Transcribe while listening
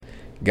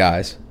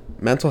Guys,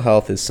 mental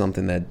health is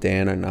something that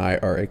Dan and I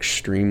are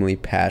extremely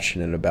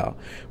passionate about,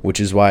 which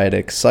is why it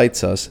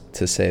excites us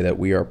to say that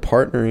we are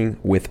partnering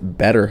with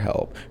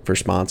BetterHelp for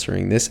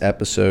sponsoring this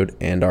episode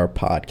and our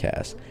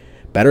podcast.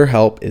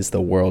 BetterHelp is the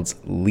world's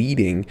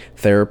leading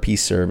therapy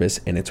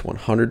service, and it's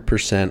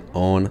 100%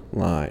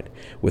 online.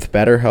 With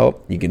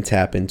BetterHelp, you can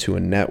tap into a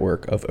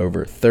network of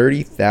over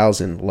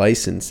 30,000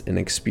 licensed and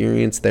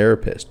experienced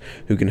therapists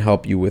who can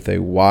help you with a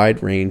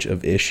wide range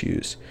of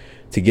issues.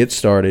 To get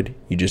started,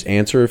 you just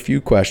answer a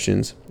few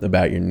questions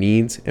about your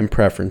needs and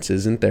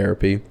preferences in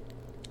therapy.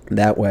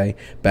 That way,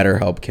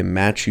 BetterHelp can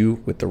match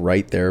you with the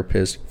right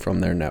therapist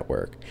from their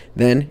network.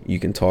 Then you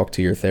can talk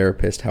to your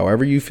therapist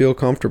however you feel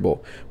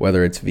comfortable,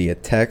 whether it's via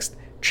text,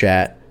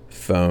 chat,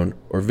 phone,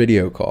 or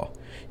video call.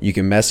 You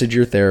can message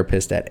your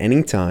therapist at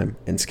any time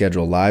and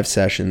schedule live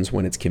sessions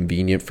when it's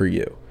convenient for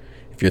you.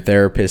 If your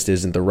therapist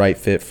isn't the right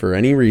fit for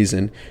any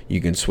reason,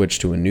 you can switch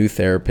to a new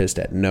therapist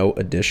at no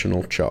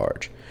additional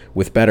charge.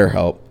 With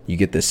BetterHelp, you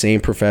get the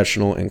same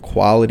professional and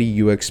quality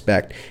you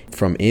expect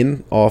from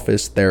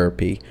in-office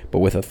therapy, but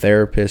with a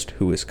therapist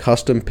who is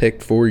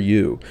custom-picked for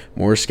you,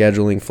 more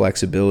scheduling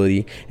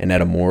flexibility, and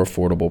at a more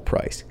affordable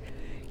price.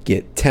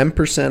 Get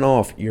 10%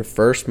 off your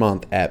first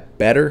month at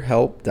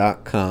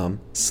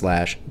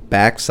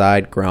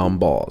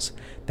betterhelp.com/backsidegroundballs.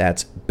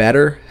 That's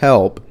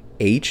BetterHelp,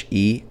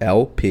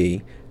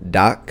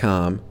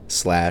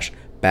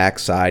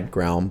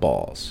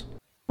 HELP.com/backsidegroundballs.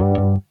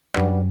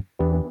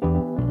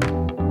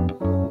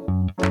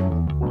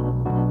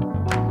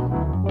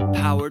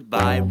 Powered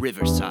by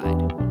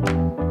Riverside.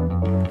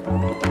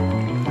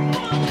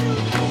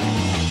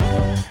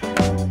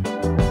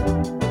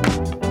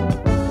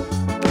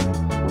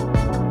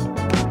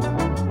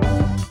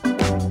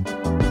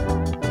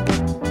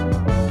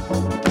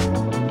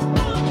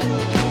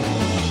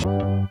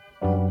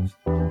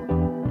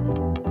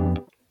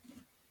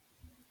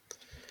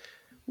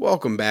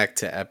 Welcome back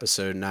to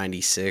episode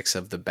 96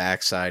 of the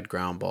Backside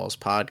Ground Balls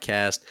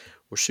podcast.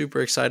 We're super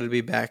excited to be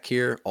back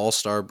here.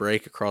 All-star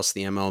break across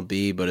the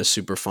MLB, but a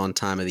super fun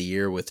time of the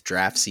year with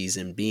draft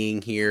season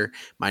being here.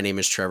 My name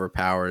is Trevor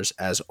Powers.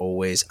 As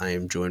always, I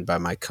am joined by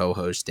my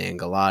co-host Dan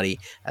Galati,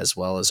 as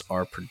well as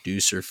our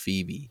producer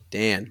Phoebe.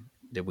 Dan,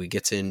 did we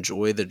get to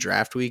enjoy the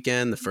draft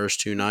weekend, the first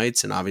two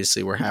nights? And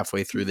obviously we're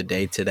halfway through the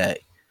day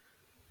today.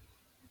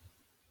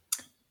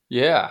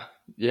 Yeah,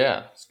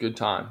 it's a good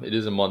time. It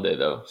is a Monday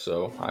though,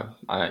 so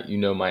I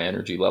my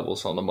energy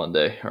levels on the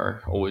Monday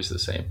are always the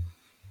same.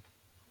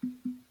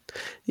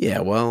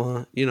 Yeah,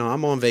 well,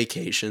 I'm on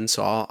vacation,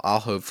 so I'll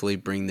hopefully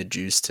bring the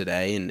juice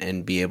today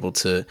and be able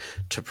to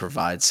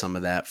provide some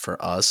of that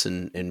for us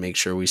and make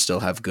sure we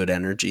still have good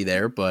energy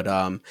there. But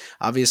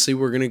obviously,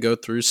 we're going to go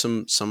through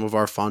some of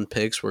our fun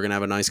picks. We're going to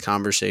have a nice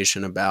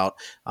conversation about,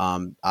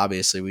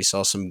 obviously, we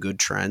saw some good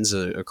trends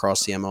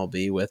across the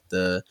MLB with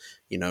the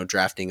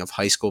drafting of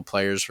high school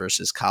players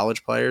versus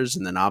college players.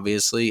 And then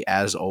obviously,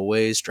 as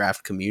always,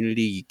 draft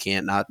community, you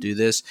can't not do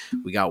this.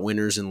 We got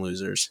winners and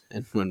losers.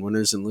 And when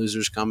winners and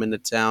losers come into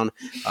town,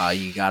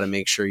 you got to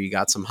make sure you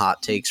got some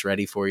hot takes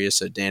ready for you.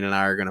 So Dan and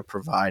I are going to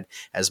provide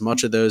as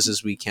much of those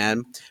as we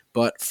can.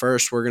 But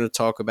first, we're going to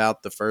talk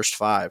about the first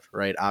five,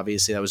 right?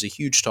 Obviously, that was a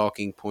huge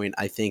talking point,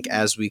 I think,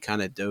 as we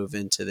kind of dove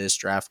into this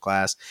draft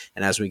class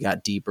and as we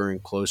got deeper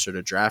and closer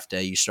to draft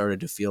day, you started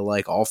to feel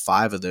like all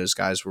five of those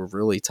guys were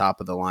really top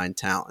of the line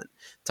talent,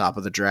 top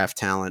of the draft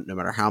talent, no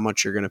matter how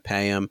much you're going to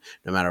pay them,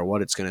 no matter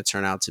what it's going to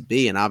turn out to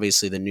be. And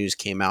obviously, the news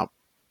came out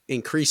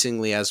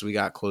increasingly as we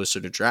got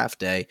closer to draft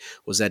day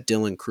was that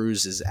Dylan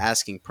Cruz's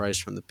asking price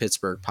from the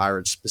Pittsburgh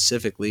Pirates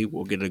specifically,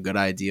 we'll get a good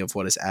idea of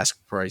what his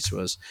asking price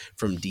was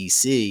from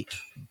DC,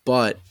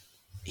 but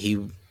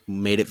he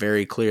made it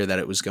very clear that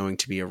it was going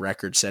to be a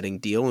record-setting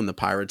deal, and the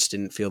Pirates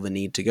didn't feel the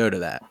need to go to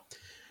that.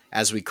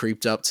 As we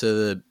creeped up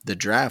to the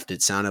draft,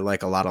 it sounded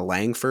like a lot of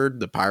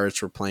Langford. The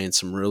Pirates were playing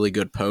some really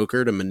good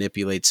poker to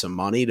manipulate some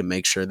money to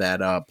make sure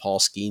that Paul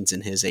Skeens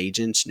and his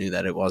agents knew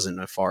that it wasn't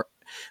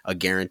a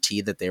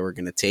guarantee that they were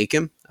going to take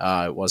him.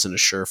 It wasn't a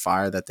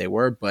surefire that they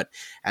were, but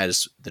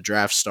as the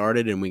draft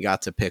started and we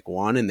got to pick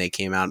one and they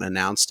came out and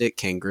announced it,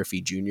 Ken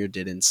Griffey Jr.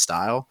 did in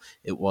style.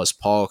 It was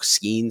Paul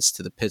Skeens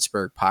to the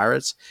Pittsburgh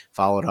Pirates,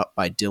 followed up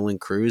by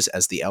Dylan Cruz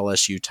as the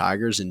LSU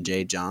Tigers and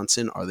Jay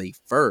Johnson are the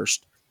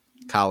first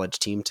college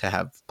team to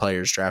have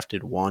players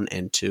drafted 1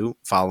 and 2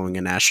 following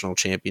a national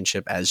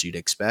championship, as you'd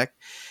expect.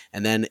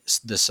 And then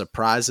the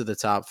surprise of the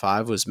top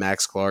 5 was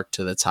Max Clark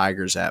to the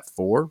Tigers at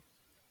 4.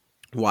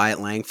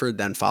 Wyatt Langford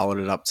then followed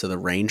it up to the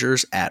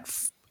Rangers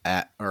Max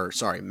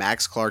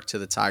Clark to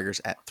the Tigers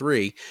at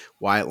 3.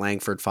 Wyatt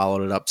Langford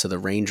followed it up to the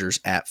Rangers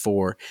at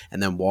 4,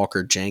 and then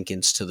Walker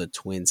Jenkins to the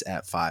Twins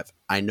at 5.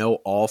 I know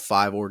all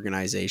 5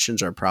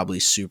 organizations are probably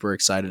super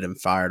excited and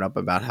fired up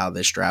about how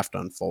this draft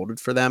unfolded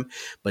for them.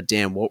 But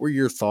Dan, what were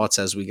your thoughts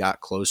as we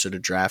got closer to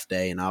draft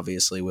day and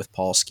obviously with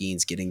Paul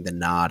Skeens getting the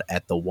nod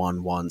at the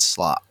 1-1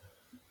 slot?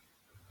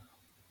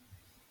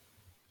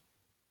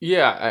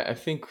 Yeah, I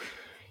think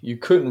you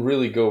couldn't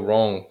really go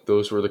wrong.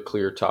 Those were the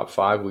clear top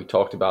 5. We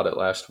talked about it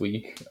last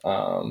week.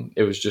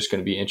 It was just going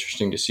to be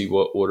interesting to see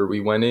what order we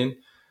went in.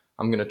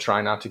 I'm going to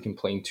try not to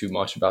complain too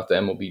much about the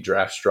MLB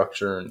draft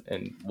structure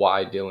and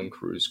why Dylan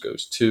Cruz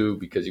goes 2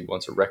 because he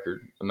wants a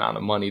record amount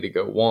of money to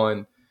go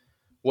 1.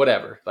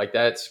 Whatever. Like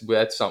that's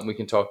something we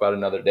can talk about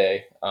another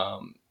day.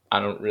 I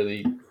don't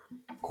really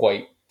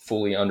quite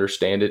fully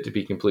understand it, to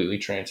be completely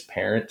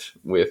transparent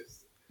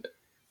with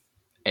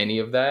any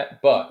of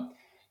that. But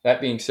that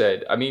being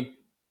said, I mean,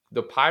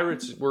 the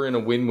Pirates were in a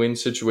win-win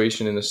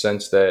situation in the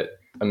sense that,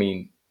 I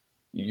mean,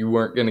 you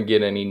weren't going to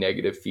get any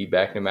negative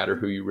feedback no matter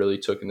who you really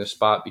took in this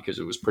spot because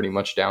it was pretty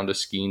much down to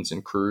Skeens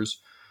and Cruz.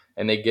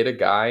 And they get a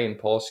guy in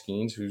Paul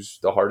Skeens who's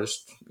the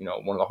hardest,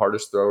 one of the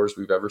hardest throwers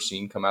we've ever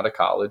seen come out of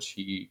college.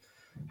 He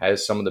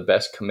has some of the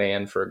best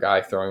command for a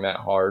guy throwing that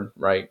hard,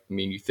 right? I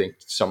mean, you think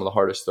some of the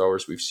hardest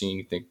throwers we've seen,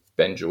 you think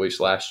Ben Joyce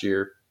last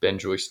year. Ben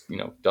Joyce,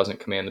 doesn't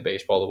command the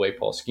baseball the way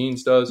Paul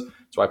Skeens does.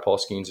 That's why Paul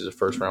Skeens is a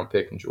first-round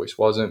pick and Joyce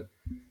wasn't.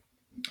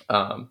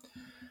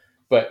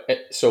 But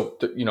so,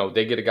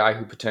 they get a guy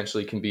who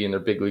potentially can be in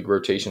their big league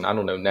rotation, I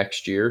don't know,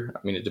 next year.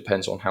 I mean, it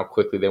depends on how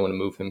quickly they want to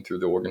move him through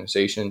the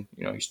organization.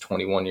 He's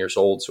 21 years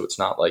old, so it's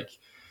not like,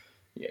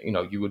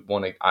 you would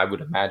want to, I would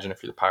imagine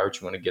if you're the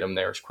Pirates, you want to get him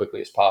there as quickly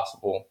as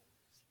possible.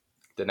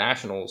 The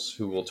Nationals,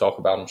 who we'll talk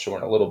about, I'm sure,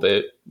 in a little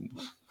bit,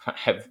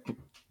 have,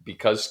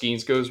 because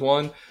Skeens goes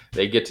 1,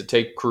 they get to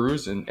take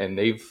Cruz, and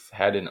they've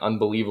had an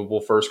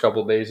unbelievable first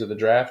couple of days of the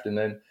draft. And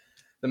then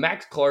the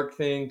Max Clark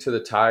thing to the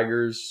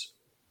Tigers,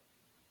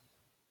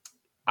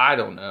 I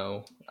don't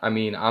know. I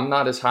mean, I'm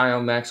not as high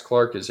on Max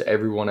Clark as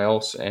everyone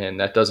else, and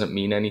that doesn't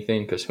mean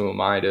anything because who am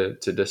I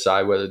to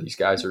decide whether these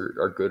guys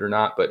are good or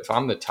not? But if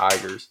I'm the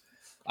Tigers,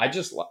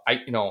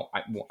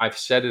 I've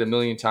said it a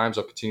million times.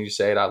 I'll continue to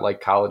say it. I like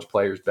college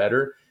players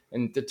better,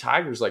 and the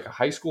Tigers, like a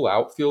high school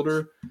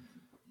outfielder.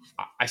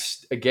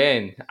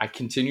 I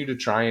continue to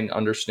try and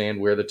understand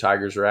where the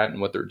Tigers are at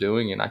and what they're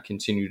doing, and I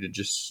continue to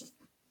just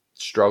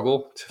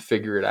struggle to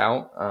figure it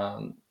out.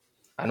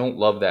 I don't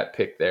love that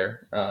pick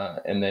there.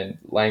 And then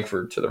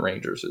Langford to the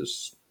Rangers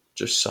is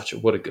just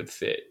what a good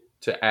fit.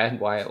 To add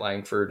Wyatt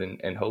Langford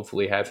and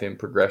hopefully have him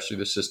progress through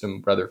the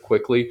system rather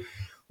quickly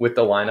with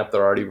the lineup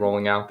they're already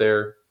rolling out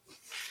there.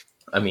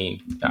 I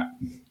mean,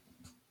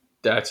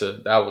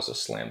 that was a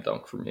slam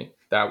dunk for me.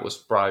 That was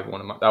probably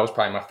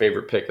my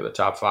favorite pick of the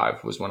top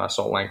 5 was when I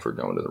saw Langford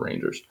going to the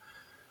Rangers.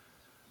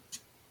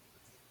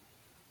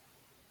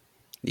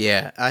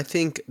 Yeah, I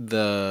think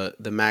the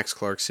Max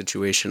Clark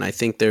situation, I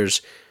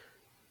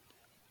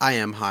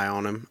am high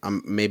on him.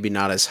 I'm maybe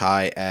not as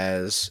high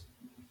as,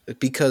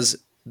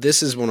 because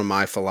this is one of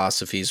my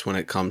philosophies when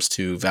it comes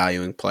to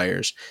valuing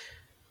players.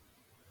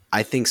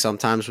 I think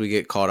sometimes we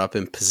get caught up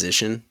in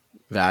position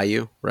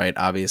value, right?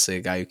 Obviously,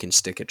 a guy who can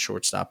stick at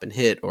shortstop and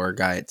hit, or a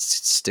guy that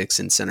sticks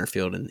in center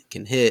field and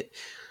can hit.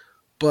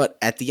 But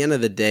at the end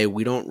of the day,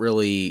 we don't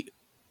really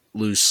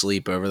lose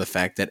sleep over the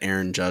fact that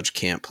Aaron Judge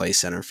can't play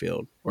center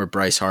field, or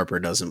Bryce Harper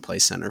doesn't play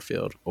center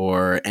field,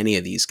 or any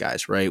of these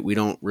guys, right? We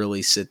don't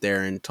really sit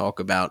there and talk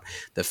about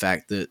the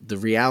fact that the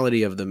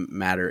reality of the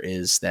matter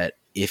is that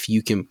if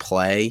you can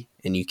play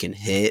and you can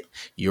hit,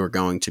 you're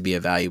going to be a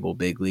valuable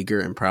big leaguer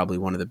and probably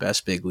one of the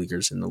best big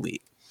leaguers in the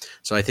league.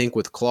 So I think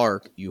with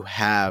Clark, you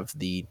have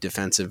the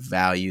defensive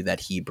value that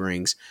he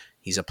brings.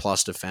 He's a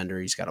plus defender.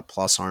 He's got a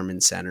plus arm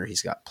in center.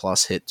 He's got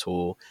plus hit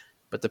tool.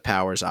 But the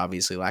power is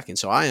obviously lacking.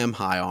 So I am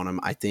high on him.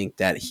 I think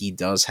that he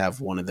does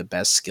have one of the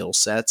best skill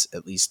sets,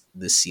 at least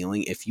the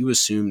ceiling. If you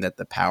assume that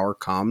the power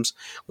comes,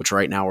 which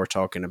right now we're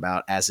talking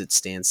about as it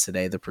stands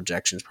today, the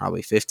projection is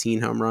probably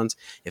 15 home runs.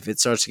 If it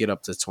starts to get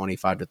up to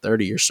 25 to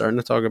 30, you're starting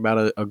to talk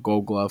about a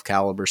Gold Glove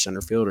caliber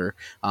center fielder,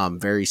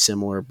 very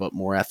similar but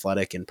more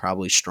athletic and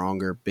probably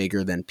stronger,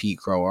 bigger than Pete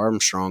Crow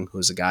Armstrong,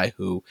 who's a guy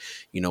who,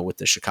 with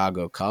the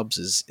Chicago Cubs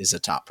is a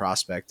top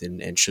prospect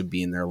and should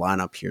be in their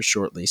lineup here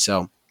shortly.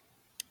 So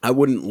I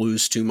wouldn't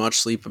lose too much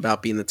sleep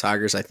about being the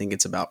Tigers. I think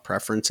it's about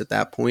preference at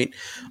that point.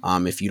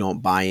 If you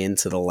don't buy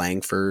into the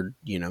Langford,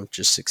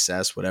 just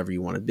success, whatever you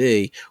want to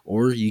be,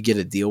 or you get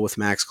a deal with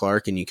Max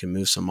Clark and you can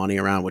move some money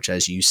around, which,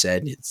 as you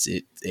said,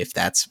 if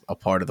that's a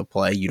part of the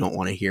play, you don't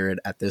want to hear it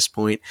at this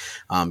point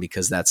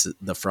because that's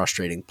the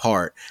frustrating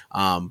part.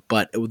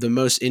 But the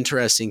most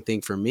interesting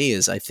thing for me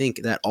is I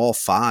think that all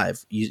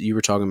 5, you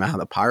were talking about how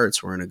the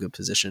Pirates were in a good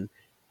position.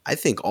 I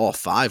think all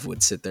 5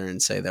 would sit there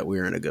and say that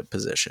we're in a good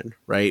position,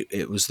 right?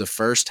 It was the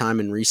first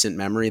time in recent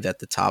memory that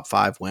the top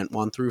 5 went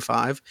 1 through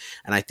 5.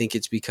 And I think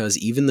it's because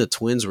even the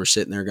Twins were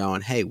sitting there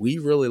going, hey, we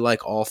really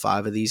like all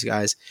 5 of these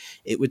guys.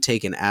 It would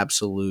take an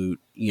absolute,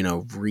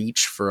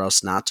 reach for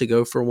us not to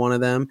go for one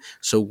of them.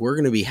 So we're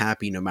going to be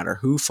happy no matter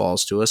who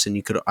falls to us.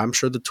 And I'm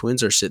sure the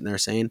Twins are sitting there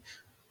saying,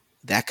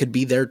 that could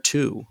be their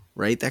 2,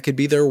 right? That could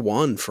be their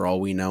 1 for all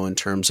we know in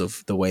terms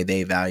of the way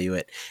they value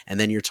it. And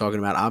then you're talking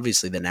about,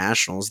 obviously, the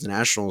Nationals. The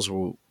Nationals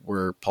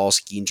were Paul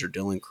Skeens or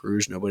Dylan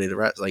Cruz, nobody the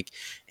rest.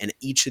 And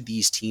each of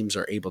these teams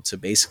are able to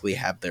basically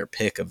have their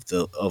pick of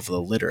the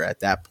litter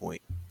at that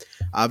point.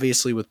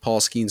 Obviously, with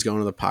Paul Skeens going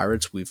to the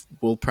Pirates,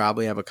 we'll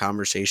probably have a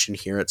conversation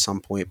here at some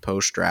point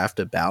post-draft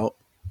about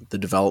the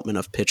development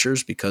of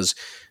pitchers, because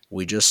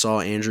we just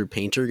saw Andrew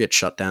Painter get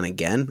shut down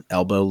again.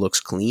 Elbow looks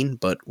clean,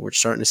 but we're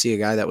starting to see a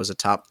guy that was a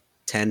top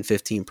 10,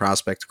 15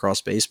 prospect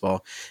across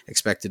baseball,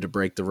 expected to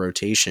break the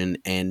rotation,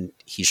 and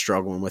he's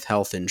struggling with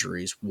health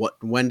injuries.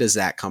 When does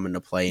that come into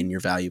play in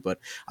your value? But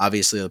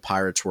obviously the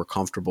Pirates were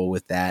comfortable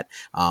with that.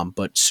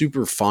 But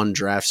super fun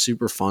draft,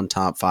 super fun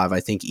top five.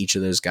 I think each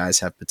of those guys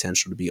have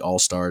potential to be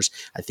all-stars.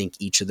 I think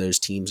each of those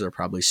teams are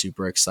probably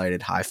super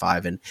excited,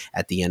 high-fiving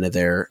at the end of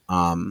their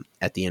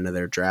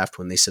draft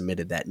when they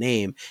submitted that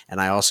name.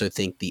 And I also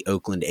think the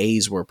Oakland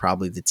A's were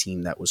probably the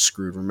team that was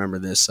screwed. Remember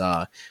this,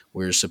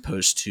 we're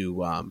supposed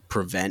to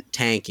prevent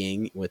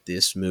tanking with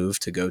this move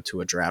to go to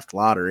a draft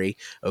lottery.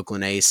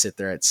 Oakland A's sit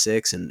there at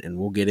 6, and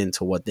we'll get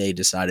into what they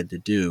decided to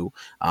do.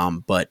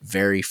 But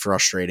very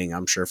frustrating,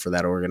 I'm sure, for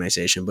that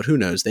organization. But who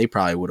knows? They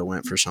probably would have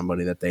went for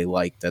somebody that they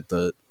liked that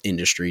the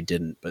industry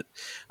didn't. But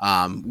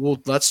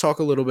let's talk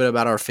a little bit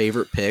about our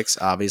favorite picks,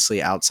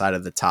 obviously outside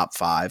of the top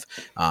 5,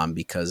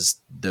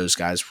 because those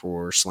guys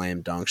were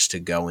slam dunks to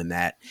go in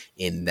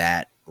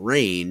that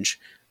range.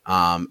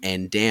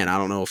 And Dan, I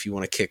don't know if you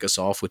want to kick us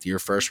off with your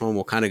first one.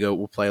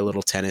 We'll play a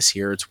little tennis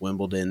here. It's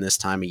Wimbledon this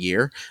time of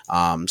year.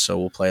 So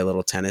we'll play a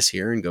little tennis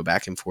here and go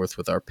back and forth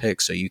with our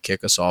picks. So you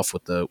kick us off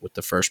with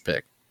the first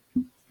pick.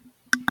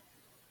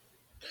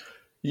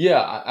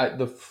 Yeah,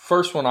 the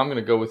first one I'm going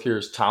to go with here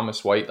is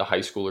Thomas White, the high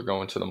schooler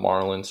going to the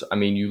Marlins. I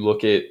mean, you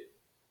look at,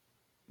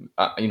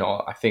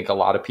 I think a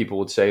lot of people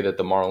would say that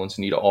the Marlins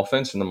need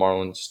offense, and the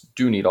Marlins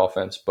do need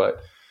offense.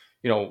 But,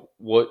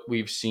 what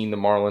we've seen the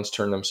Marlins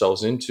turn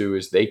themselves into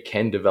is they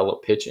can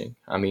develop pitching.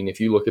 I mean, if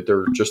you look at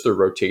their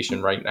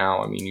rotation right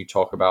now, I mean, you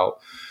talk about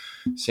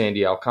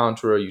Sandy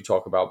Alcantara, you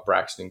talk about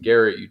Braxton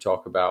Garrett, you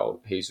talk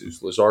about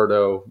Jesus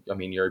Luzardo. I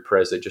mean, Yuri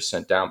Perez, they just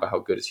sent down, but how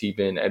good has he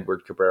been?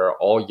 Edward Cabrera,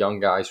 all young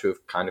guys who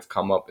have kind of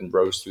come up and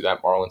rose through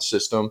that Marlins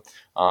system.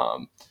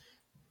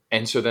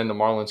 And so then the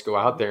Marlins go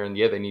out there and,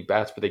 they need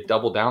bats, but they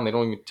double down. They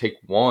don't even take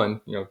one.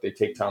 They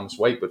take Thomas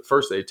White, but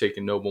first they take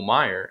a Noble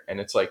Meyer.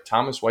 And it's like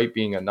Thomas White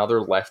being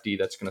another lefty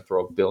that's going to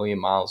throw 1 billion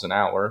miles an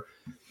hour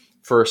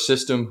for a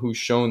system who's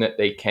shown that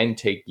they can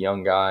take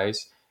young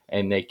guys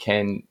and they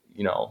can,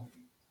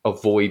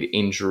 avoid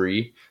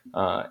injury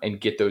and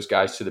get those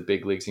guys to the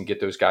big leagues and get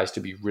those guys to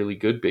be really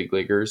good big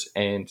leaguers.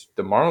 And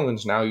the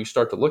Marlins, now you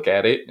start to look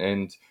at it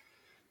and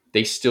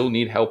they still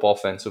need help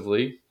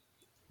offensively,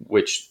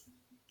 which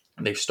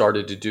they've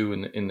started to do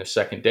in the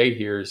second day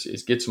here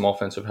is get some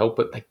offensive help.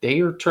 But like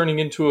they are turning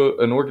into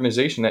an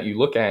organization that you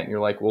look at and you're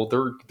like, well,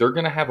 they're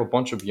going to have a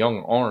bunch of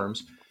young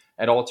arms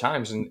at all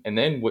times. And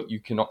then what you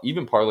can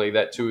even parlay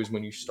that to is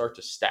when you start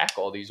to stack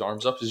all these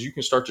arms up is you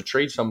can start to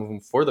trade some of them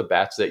for the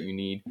bats that you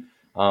need,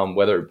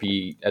 whether it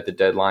be at the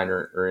deadline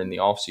or in the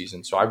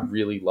offseason. So I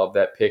really love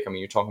that pick. I mean,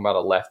 you're talking about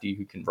a lefty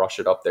who can rush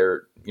it up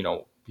there.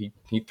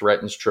 He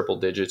threatens triple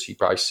digits. He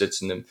probably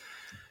sits in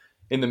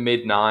the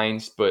mid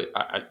 9s, but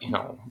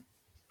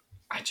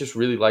I just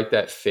really like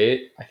that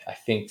fit. I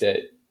think that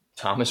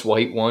Thomas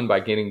White won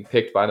by getting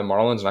picked by the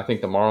Marlins, and I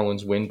think the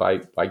Marlins win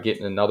by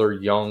getting another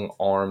young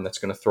arm that's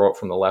going to throw it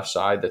from the left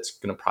side that's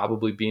going to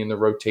probably be in the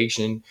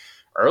rotation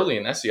early.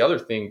 And that's the other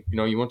thing,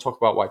 you want to talk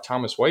about why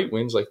Thomas White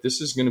wins. Like this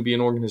is going to be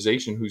an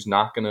organization who's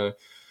not going to,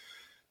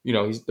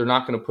 they're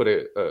not going to put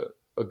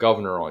a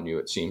governor on you,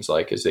 it seems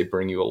like, as they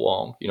bring you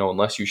along,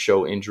 unless you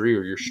show injury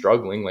or you're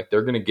struggling. Like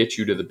they're going to get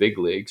you to the big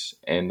leagues,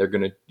 and they're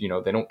going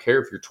to, they don't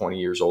care if you're 20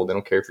 years old. They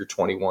don't care if you're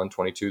 21,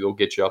 22, they'll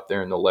get you up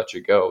there and they'll let you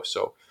go.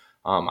 So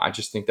I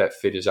just think that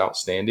fit is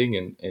outstanding.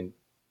 And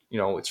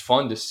it's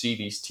fun to see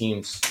these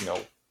teams,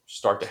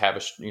 start to have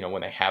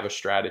when they have a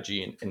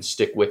strategy and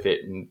stick with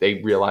it and they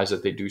realize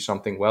that they do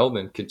something well,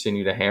 then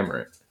continue to hammer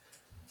it.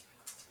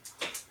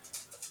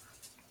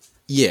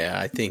 Yeah,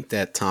 I think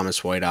that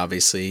Thomas White,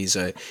 obviously,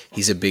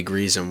 he's a big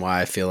reason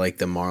why I feel like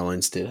the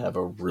Marlins did have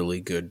a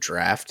really good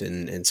draft,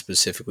 and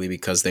specifically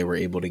because they were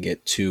able to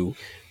get 2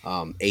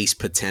 ace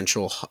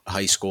potential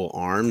high school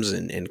arms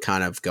and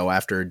kind of go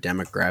after a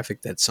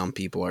demographic that some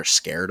people are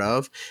scared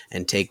of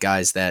and take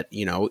guys that,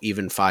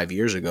 even 5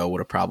 years ago would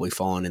have probably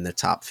fallen in the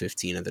top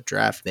 15 of the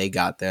draft. They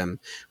got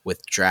them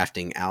with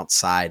drafting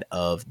outside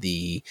of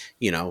the,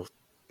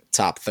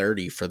 top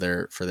 30 for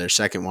their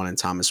second one in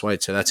Thomas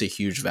White. So that's a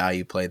huge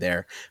value play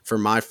there. For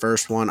my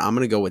first one, I'm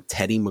going to go with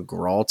Teddy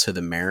McGraw to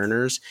the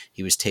Mariners.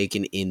 He was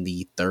taken in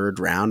the 3rd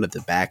round at the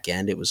back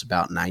end. It was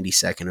about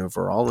 92nd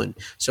overall. And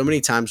so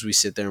many times we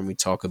sit there and we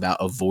talk about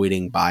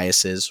avoiding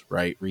biases,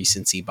 right?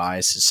 Recency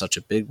bias is such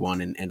a big one.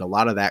 And a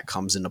lot of that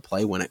comes into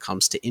play when it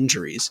comes to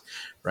injuries,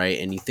 right?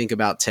 And you think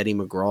about Teddy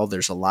McGraw,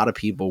 there's a lot of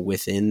people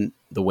within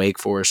the Wake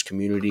Forest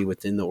community,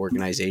 within the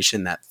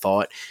organization, that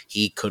thought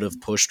he could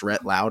have pushed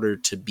Rhett Lauder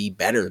to be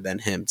better than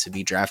him, to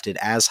be drafted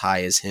as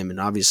high as him. And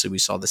obviously we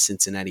saw the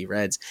Cincinnati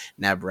Reds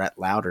nab Rhett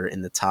Lauder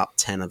in the top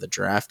 10 of the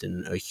draft,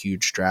 and a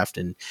huge draft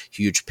and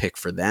huge pick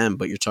for them.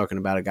 But you're talking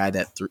about a guy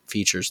that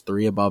features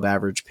 3 above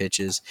average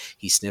pitches.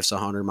 He sniffs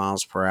 100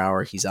 miles per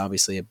hour. He's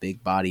obviously a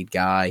big bodied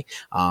guy.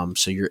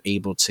 So you're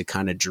able to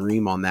kind of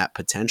dream on that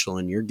potential,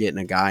 and you're getting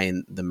a guy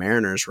in the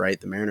Mariners, right?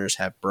 The Mariners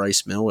have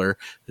Bryce Miller,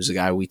 who's a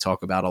guy we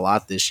talk about a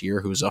lot this year,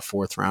 who's a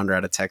 4th rounder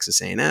out of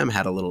Texas A&M,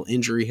 had a little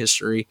injury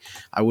history.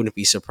 I wouldn't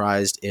be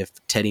surprised if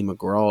Teddy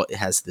McGraw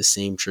has the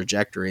same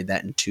trajectory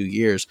that in 2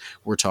 years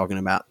we're talking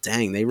about,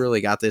 dang, they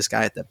really got this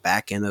guy at the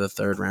back end of the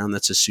third round.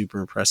 That's a super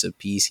impressive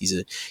piece.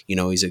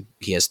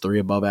 He has 3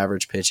 above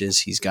average pitches.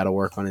 He's got to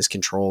work on his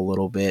control a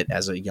little bit.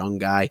 As a young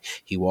guy,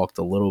 he walked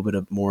a little bit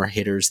of more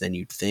hitters than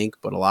you'd think,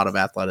 but a lot of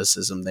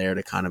athleticism there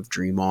to kind of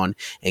dream on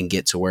and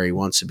get to where he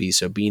wants to be.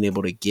 So being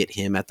able to get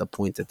him at the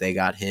point that they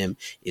got him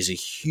is a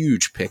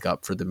huge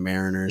pickup for the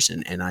Mariners,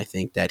 and I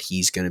think that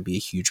he's going to be a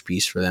huge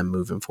piece for them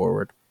moving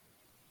forward.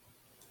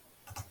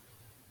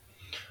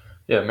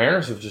 Yeah,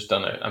 Mariners have just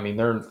done it. I mean,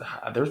 there's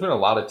been a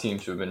lot of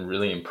teams who have been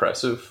really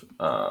impressive.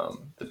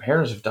 The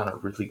Mariners have done a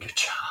really good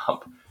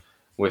job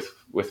with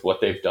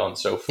what they've done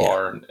so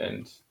far,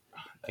 and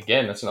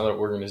again, that's another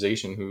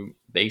organization who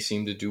they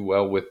seem to do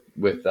well with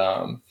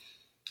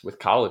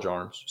college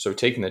arms. So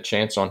taking the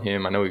chance on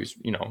him, I know he's,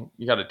 you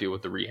got to deal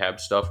with the rehab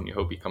stuff, and you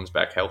hope he comes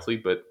back healthy,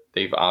 but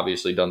they've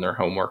obviously done their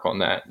homework on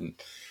that, and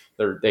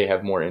they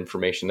have more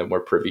information than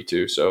we're privy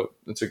to. So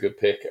it's a good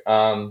pick.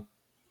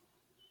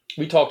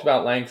 We talked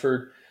about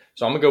Langford,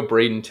 so I'm going to go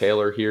Braden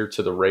Taylor here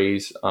to the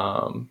Rays.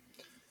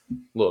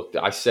 Look,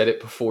 I said it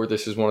before,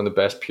 this is one of the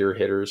best pure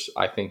hitters,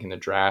 I think, in the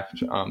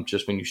draft.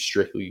 Just when you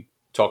strictly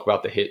talk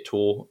about the hit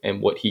tool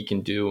and what he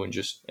can do, and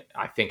just,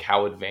 I think,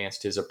 how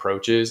advanced his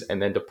approach is.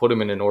 And then to put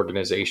him in an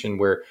organization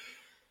where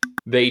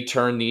they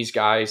turn these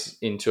guys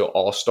into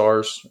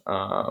all-stars,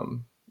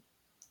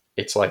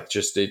 it's like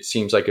it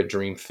seems like a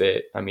dream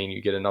fit. I mean,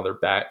 you get another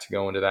bat to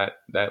go into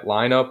that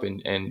lineup,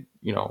 and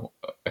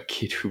a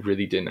kid who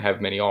really didn't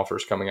have many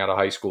offers coming out of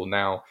high school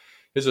now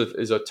is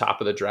a top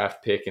of the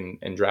draft pick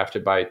and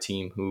drafted by a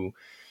team who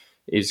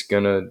is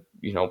gonna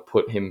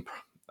put him,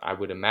 I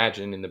would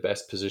imagine, in the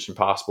best position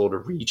possible to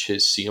reach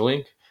his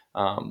ceiling,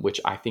 which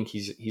I think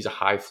he's a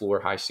high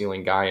floor, high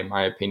ceiling guy, in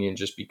my opinion,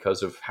 just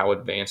because of how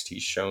advanced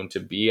he's shown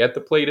to be at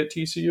the plate at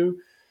TCU.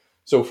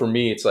 So for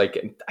me, it's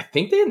like, I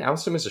think they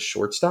announced him as a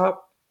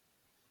shortstop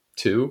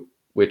too,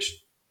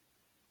 which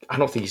I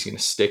don't think he's going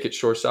to stick at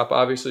shortstop,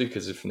 obviously,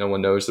 because if no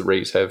one knows, the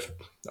Rays have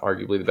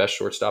arguably the best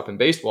shortstop in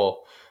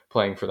baseball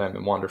playing for them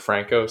in Wander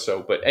Franco.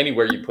 So, but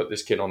anywhere you put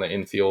this kid on the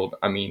infield,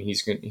 I mean,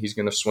 he's going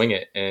to swing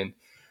it, and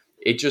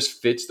it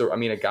just fits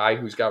a guy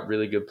who's got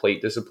really good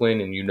plate discipline,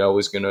 and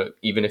is going to,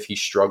 even if he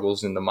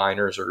struggles in the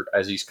minors or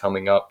as he's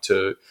coming up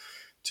to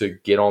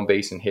get on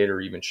base and hit,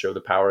 or even show the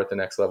power at the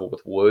next level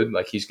with Wood,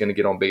 like, he's going to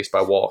get on base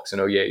by walks.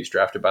 And he's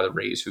drafted by the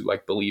Rays, who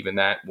believe in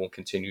that, will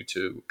continue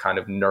to kind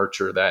of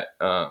nurture that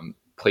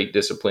plate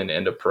discipline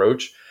and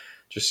approach.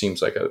 Just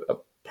seems like a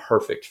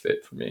perfect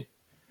fit for me.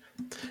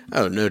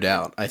 Oh, no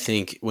doubt. I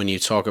think when you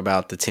talk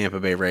about the Tampa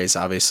Bay Rays,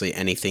 obviously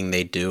anything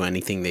they do,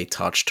 anything they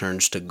touch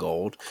turns to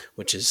gold,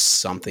 which is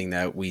something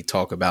that we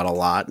talk about a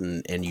lot,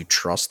 and you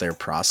trust their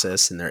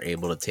process and they're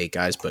able to take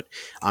guys. But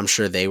I'm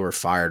sure they were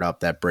fired up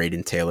that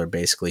Braden Taylor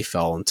basically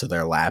fell into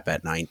their lap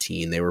at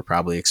 19. They were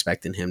probably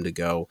expecting him to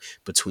go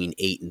between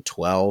 8 and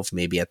 12,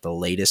 maybe at the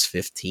latest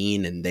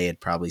 15, and they had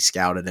probably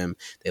scouted him.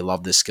 They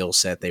love the skill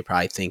set. They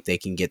probably think they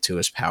can get to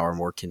his power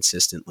more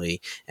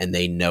consistently, and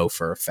they know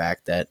for a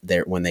fact that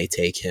when they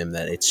take him,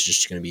 that it's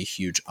just going to be a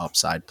huge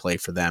upside play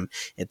for them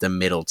at the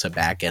middle to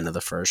back end of the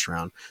first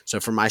round. So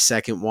for my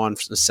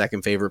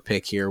second favorite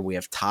pick here, we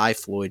have Ty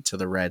Floyd to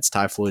the Reds.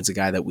 Ty Floyd's a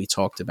guy that we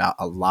talked about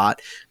a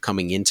lot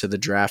coming into the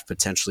draft,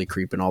 potentially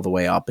creeping all the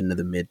way up into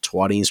the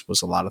mid-20s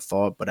was a lot of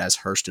thought, but as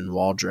Hurston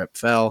Waldrep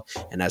fell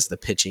and as the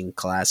pitching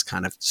class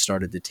kind of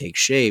started to take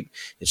shape,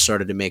 it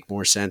started to make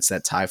more sense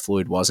that Ty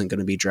Floyd wasn't going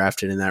to be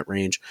drafted in that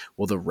range.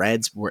 Well, the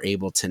Reds were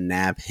able to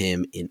nab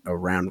him in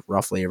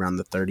roughly around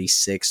the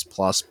 36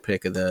 plus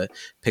pick of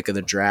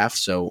the draft.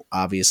 So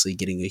obviously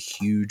getting a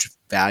huge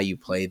value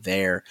play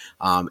there.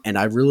 And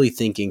I really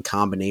think in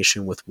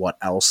combination with what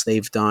else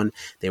they've done,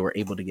 they were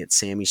able to get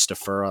Sammy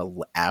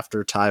Stafura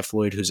after Ty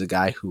Floyd, who's a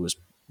guy who was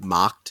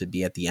mocked to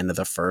be at the end of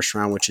the first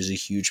round, which is a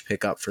huge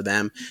pickup for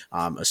them,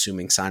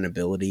 assuming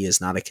signability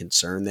is not a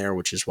concern there,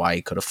 which is why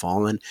he could have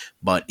fallen.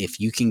 But if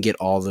you can get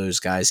all those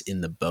guys in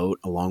the boat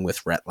along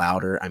with Rhett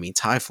Lauder, I mean,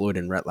 Ty Floyd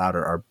and Rhett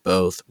Lauder are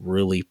both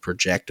really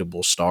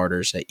projectable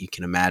starters that you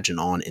can imagine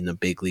on in the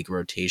big league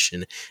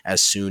rotation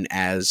as soon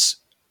as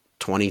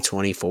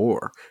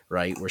 2024,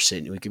 right?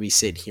 We could be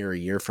sitting here a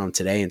year from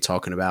today and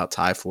talking about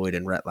Ty Floyd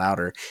and Rhett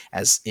Lauder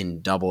as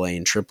in AA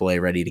and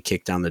AAA, ready to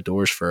kick down the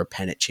doors for a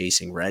pennant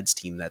chasing Reds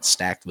team that's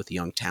stacked with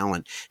young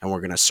talent. And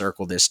we're going to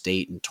circle this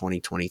date in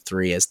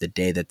 2023 as the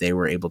day that they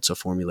were able to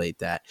formulate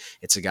that.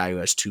 It's a guy who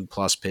has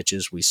 2+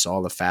 pitches. We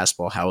saw the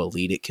fastball, how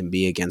elite it can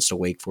be against a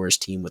Wake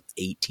Forest team with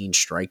 17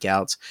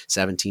 strikeouts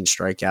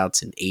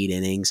in 8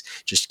 innings,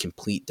 just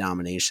complete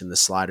domination. The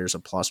slider's a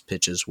plus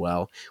pitch as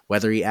well.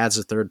 Whether he adds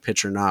a third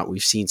pitch or not,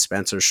 we've seen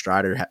Spencer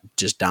Strider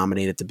just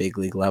dominate at the big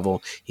league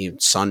level.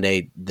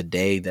 Sunday, the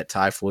day that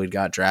Ty Floyd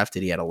got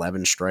drafted, he had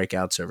 11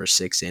 strikeouts over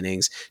 6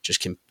 innings,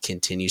 just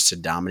continues to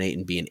dominate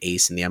and be an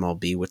ace in the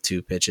MLB with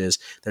 2 pitches.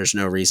 There's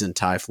no reason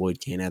Ty Floyd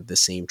can't have the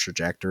same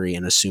trajectory,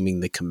 and assuming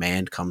the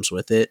command comes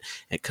with it,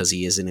 because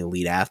he is an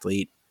elite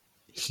athlete,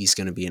 he's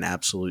going to be an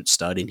absolute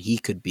stud, and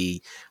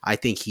I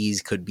think he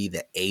could be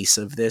the ace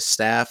of this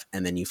staff.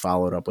 And then you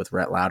follow it up with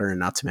Rhett Lauder, and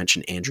not to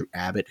mention Andrew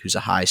Abbott, who's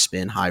a high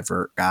spin, high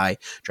vert guy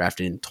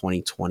drafted in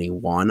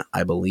 2021,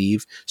 I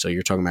believe. So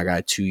you're talking about a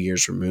guy 2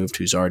 years removed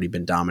who's already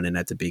been dominant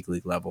at the big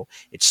league level.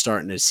 It's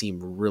starting to seem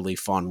really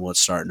fun what's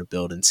starting to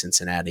build in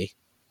Cincinnati.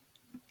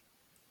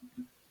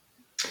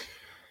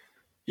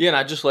 Yeah, and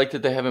I just like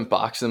that they haven't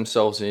boxed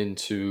themselves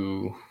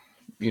into,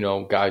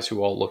 guys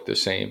who all look the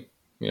same.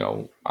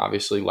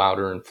 Obviously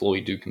Lauder and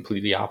Floyd do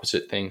completely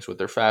opposite things with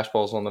their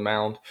fastballs on the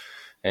mound.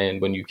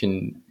 And when you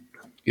can,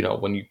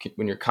 when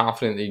you're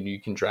confident that you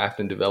can draft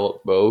and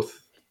develop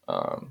both,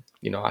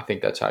 I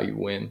think that's how you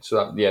win.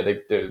 So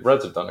the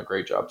Reds have done a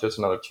great job. Just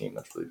another team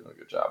that's really doing a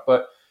good job.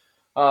 But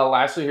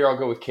lastly here, I'll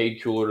go with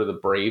Cade Kuehler to the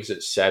Braves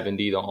at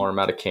 70, the arm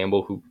out of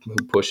Campbell who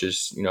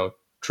pushes,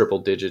 triple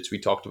digits. We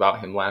talked about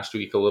him last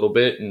week a little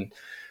bit, and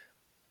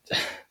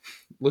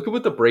look at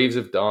what the Braves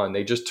have done.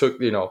 They just took,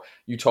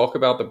 you talk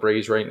about the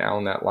Braves right now,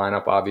 and that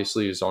lineup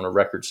obviously is on a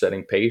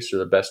record-setting pace. They're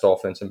the best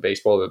offense in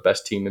baseball. They're the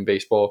best team in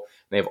baseball.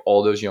 And they have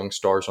all those young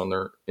stars in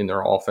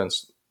their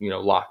offense,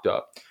 locked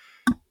up.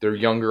 Their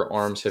younger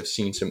arms have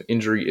seen some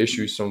injury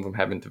issues. Some of them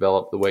haven't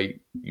developed the way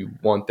you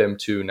want them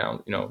to.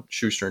 Now,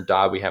 Schuster and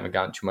Dodd, we haven't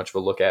gotten too much of a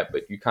look at,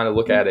 but you kind of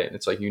look at it, and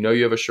it's like, you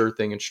have a sure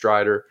thing in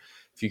Strider.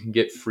 If you can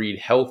get Fried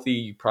healthy,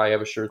 you probably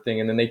have a sure thing.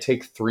 And then they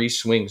take 3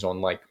 swings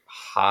on like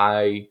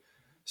high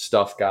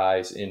stuff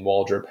guys in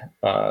Waldrop,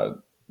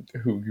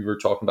 who you were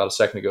talking about a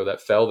second ago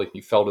that fell. Like,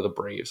 he fell to the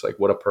Braves. Like,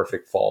 what a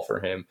perfect fall for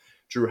him.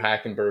 Drew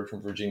Hackenberg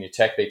from Virginia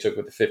Tech, they took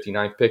with the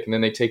 59th pick. And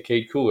then they take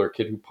Cade Kuehler, a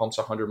kid who pumps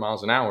 100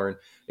 miles an hour. And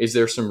is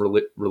there some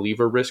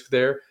reliever risk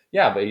there?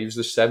 Yeah, but he was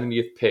the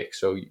 70th pick.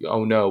 So,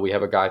 oh no, we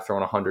have a guy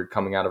throwing 100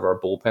 coming out of our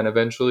bullpen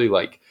eventually.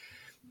 Like,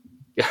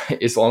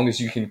 as long as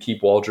you can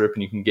keep Waldrop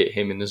and you can get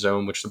him in the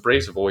zone, which the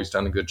Braves have always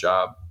done a good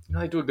job.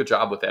 They do a good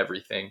job with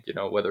everything,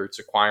 whether it's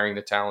acquiring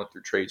the talent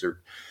through trades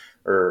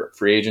or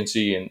free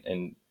agency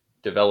and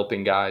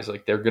developing guys.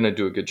 Like, they're going to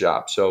do a good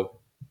job. So,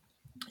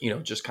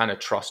 just kind of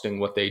trusting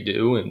what they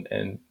do.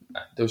 And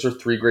those are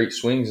 3 great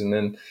swings. And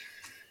then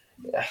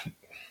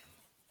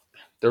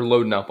they're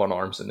loading up on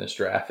arms in this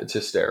draft. It's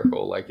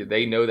hysterical. Like,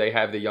 they know they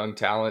have the young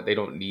talent. They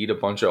don't need a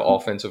bunch of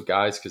offensive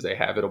guys because they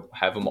have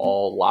them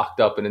all locked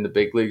up and in the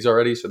big leagues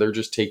already. So they're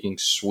just taking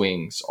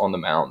swings on the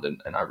mound,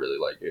 and I really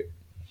like it.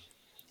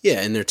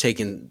 Yeah, and they're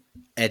taking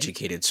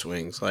educated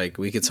swings. Like,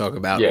 we could talk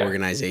about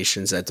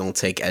organizations that don't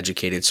take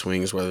educated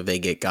swings, whether they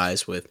get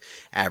guys with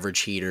average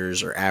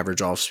heaters or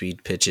average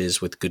off-speed pitches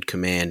with good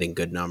command and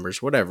good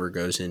numbers, whatever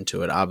goes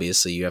into it.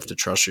 Obviously, you have to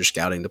trust your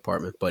scouting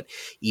department, but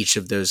each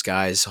of those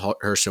guys,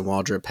 Hurston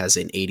Waldrop has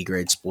an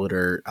 80-grade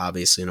splitter,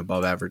 obviously an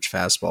above-average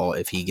fastball.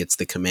 If he gets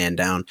the command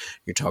down,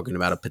 you're talking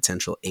about a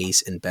potential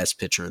ace and best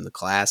pitcher in the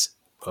class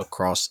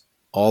across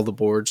all the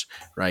boards,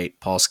 right?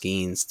 Paul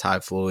Skeens, Ty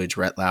Floyd,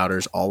 Rhett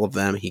Lauders, all of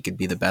them. He could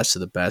be the best of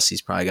the best.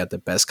 He's probably got the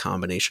best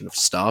combination of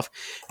stuff.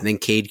 And then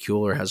Cade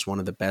Kuehler has one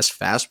of the best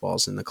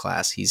fastballs in the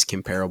class. He's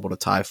comparable to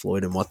Ty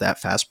Floyd and what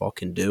that fastball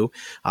can do.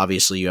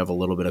 Obviously, you have a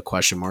little bit of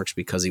question marks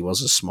because he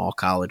was a small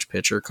college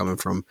pitcher coming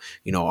from,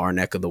 our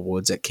neck of the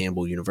woods at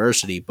Campbell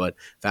University. But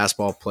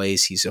fastball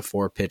plays, he's a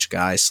 4-pitch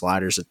guy.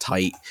 Slider's a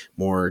tight,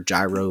 more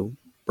gyro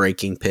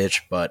breaking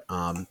pitch, but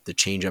the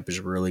changeup is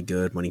really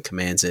good when he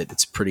commands it.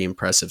 It's pretty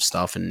impressive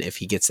stuff, and if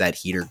he gets that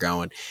heater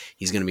going,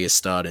 he's going to be a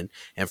stud.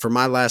 And for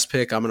my last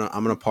pick, I'm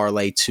gonna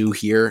parlay 2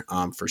 here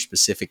for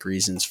specific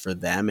reasons for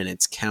them, and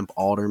it's Kemp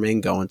Alderman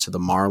going to the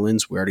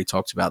Marlins. We already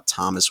talked about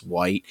Thomas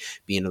White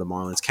being to the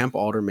Marlins. Kemp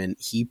Alderman,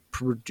 he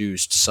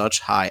produced such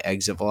high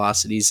exit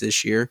velocities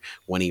this year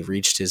when he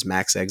reached his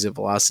max exit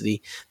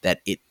velocity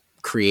that it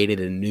created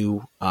a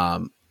new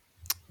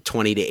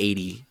 20 to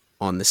 80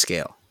 on the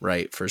scale,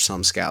 right? For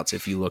some scouts,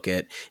 if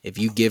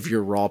you give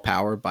your raw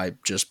power by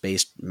just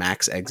base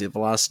max exit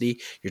velocity,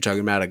 you're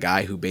talking about a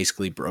guy who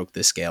basically broke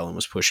the scale and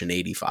was pushing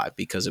 85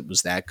 because it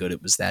was that good.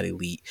 It was that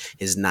elite.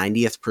 His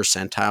 90th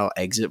percentile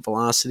exit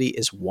velocity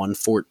is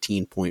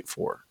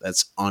 114.4.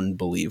 That's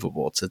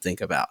unbelievable to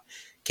think about.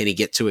 Can he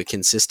get to it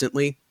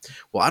consistently?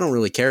 Well, I don't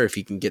really care if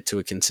he can get to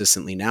it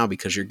consistently now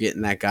because you're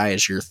getting that guy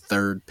as your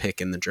 3rd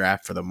pick in the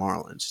draft for the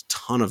Marlins.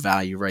 Ton of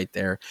value right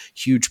there.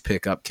 Huge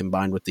pickup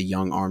combined with the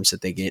young arms that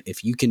they get.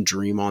 If you can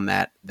dream on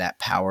that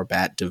power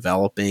bat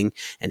developing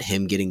and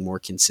him getting more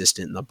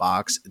consistent in the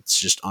box, it's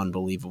just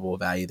unbelievable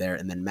value there.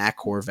 And then Matt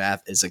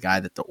Horvath is a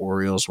guy that the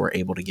Orioles were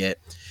able to get.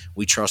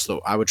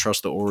 I would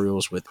trust the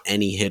Orioles with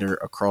any hitter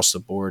across the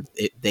board.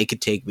 They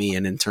could take me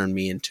in and turn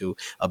me into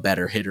a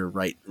better hitter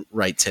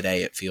right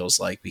today, it feels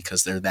like,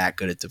 because they're that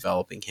good at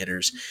developing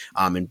hitters,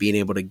 and being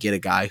able to get a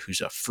guy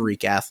who's a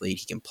freak athlete.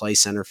 He can play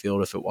center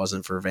field. If it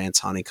wasn't for Vance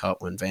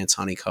Honeycutt, when Vance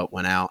Honeycutt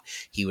went out,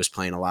 he was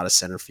playing a lot of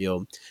center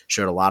field,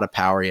 showed a lot of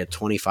power. He had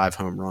 25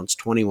 home runs,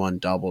 21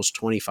 doubles,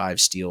 25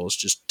 steals,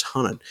 just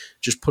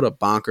put up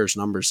bonkers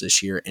numbers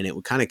this year. And it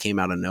kind of came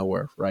out of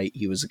nowhere, right?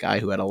 He was a guy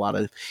who had a lot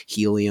of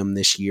helium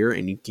this year,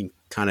 and you can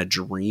kind of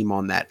dream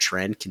on that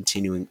trend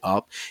continuing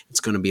up, it's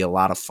going to be a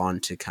lot of fun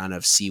to kind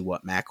of see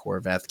what Matt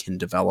Horvath can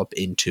develop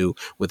into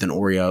with an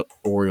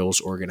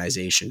Orioles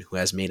organization who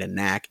has made a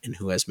knack and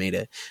who has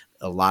made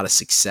a lot of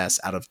success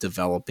out of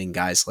developing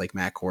guys like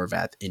Matt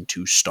Horvath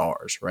into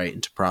stars, right?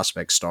 Into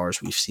prospect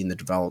stars. We've seen the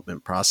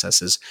development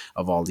processes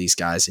of all these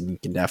guys, and you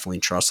can definitely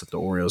trust that the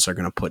Orioles are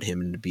going to put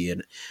him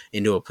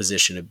into a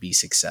position to be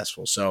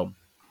successful. So,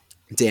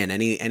 Dan,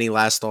 any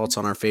last thoughts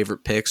on our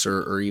favorite picks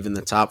or even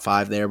the top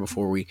five there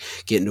before we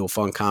get into a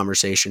fun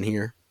conversation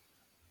here?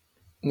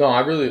 No,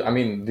 I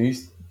mean,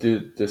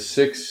 the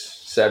 6,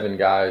 7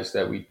 guys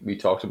that we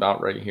talked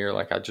about right here,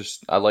 like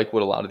I like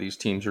what a lot of these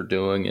teams are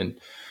doing, and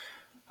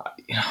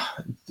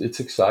it's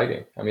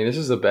exciting. I mean, this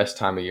is the best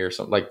time of year.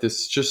 So like this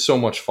is just so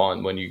much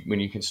fun when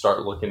you can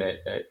start looking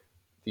at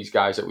these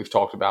guys that we've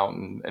talked about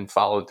and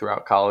followed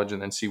throughout college,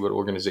 and then see what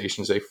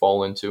organizations they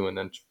fall into, and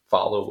then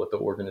follow what the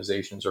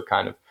organizations are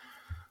kind of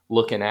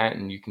looking at,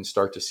 and you can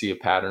start to see a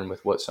pattern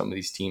with what some of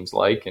these teams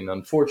like. And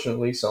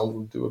unfortunately, some of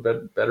them do a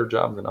better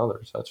job than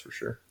others. That's for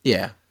sure.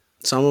 Yeah.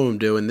 Some of them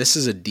do, and this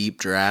is a deep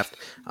draft.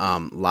 A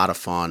lot of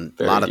fun,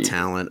 a lot of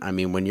talent. I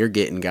mean, when you're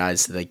getting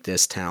guys like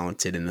this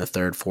talented in the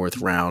third, fourth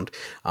round,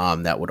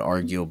 that would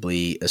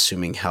arguably,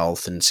 assuming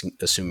health and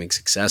assuming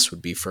success,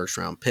 would be first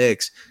round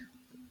picks.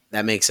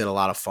 That makes it a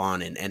lot of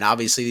fun. And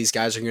obviously these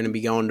guys are going to be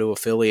going to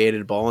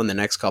affiliated ball in the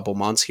next couple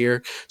months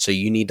here. So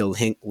you need to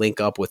link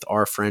up with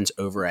our friends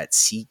over at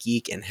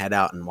SeatGeek and head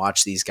out and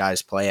watch these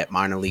guys play at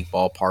minor league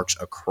ballparks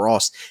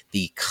across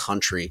the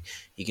country.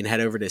 You can head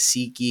over to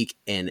SeatGeek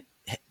and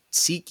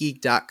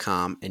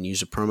SeatGeek.com and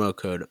use a promo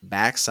code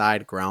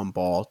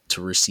BacksideGroundBall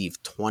to receive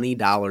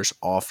 $20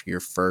 off your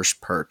first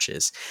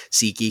purchase.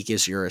 SeatGeek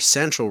is your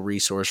essential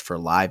resource for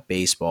live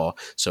baseball,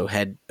 so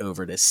head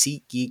over to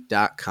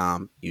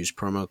SeatGeek.com, use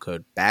promo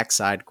code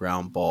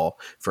BacksideGroundBall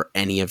for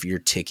any of your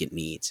ticket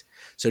needs.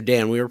 So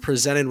Dan, we were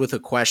presented with a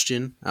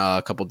question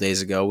a couple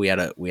days ago. We had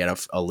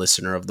a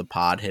listener of the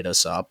pod hit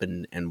us up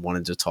and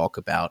wanted to talk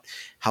about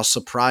how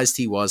surprised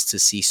he was to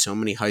see so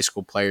many high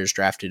school players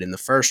drafted in the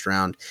first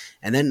round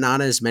and then not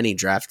as many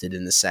drafted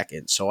in the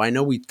second. So I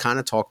know we kind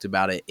of talked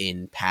about it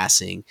in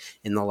passing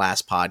in the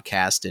last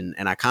podcast,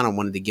 and I kind of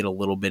wanted to get a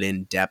little bit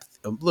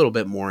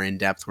more in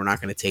depth. We're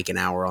not going to take an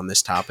hour on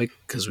this topic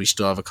because we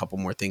still have a couple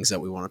more things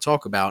that we want to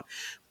talk about.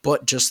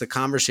 But just the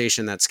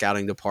conversation that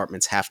scouting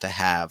departments have to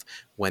have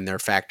when they're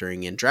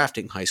factoring in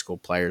drafting high school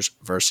players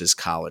versus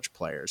college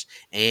players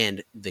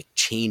and the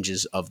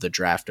changes of the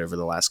draft over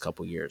the last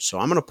couple years. So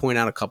I'm going to point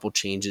out a couple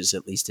changes,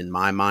 at least in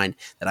my mind,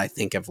 that I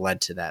think have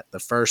led to that. The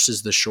first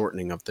is the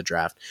shortening of the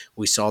draft.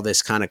 We saw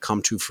this kind of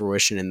come to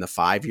fruition in the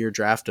 5-year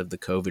draft of the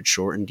COVID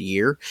shortened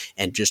year,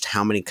 and just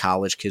how many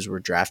college kids were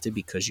drafted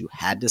because you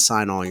had to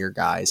sign all your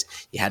guys.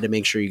 You had to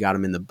make sure you got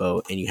them in the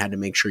boat, and you had to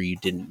make sure you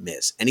didn't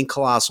miss. Any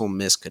colossal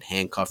miss could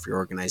handcuff your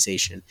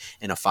organization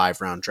in a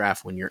 5-round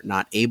draft when you're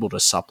not able to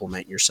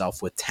supplement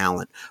yourself with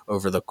talent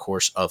over the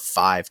course of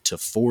 5 to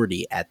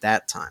 40 at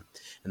that time.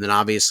 And then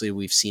obviously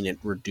we've seen it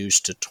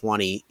reduced to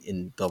 20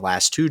 in the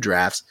last 2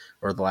 drafts,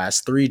 or the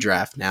last 3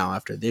 drafts now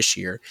after this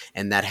year.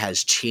 And that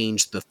has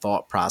changed the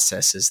thought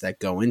processes that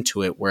go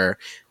into it, where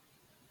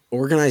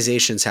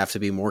organizations have to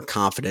be more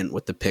confident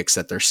with the picks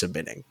that they're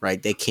submitting,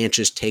 right? They can't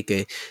just take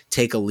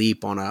a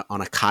leap on a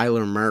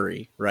Kyler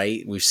Murray,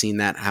 right? We've seen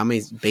that. How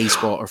many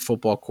baseball or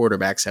football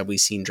quarterbacks have we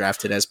seen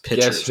drafted as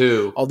pitchers? Guess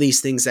who? All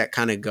these things that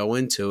kind of go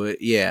into it.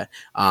 Yeah.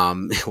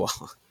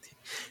 Well,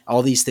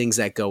 all these things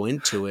that go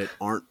into it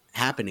aren't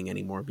happening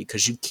anymore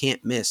because you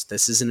can't miss.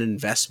 This is an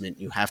investment.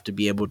 You have to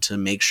be able to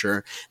make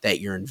sure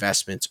that your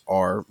investments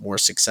are more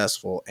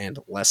successful and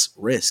less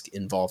risk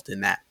involved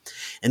in that.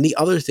 And the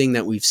other thing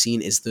that we've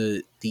seen is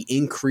the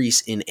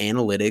increase in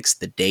analytics,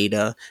 the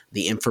data,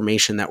 the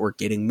information that we're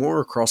getting more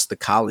across the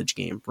college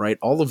game, right?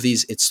 All of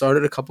these, it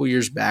started a couple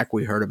years back.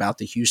 We heard about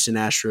the Houston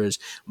Astros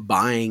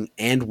buying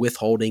and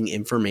withholding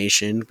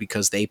information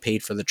because they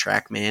paid for the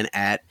TrackMan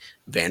at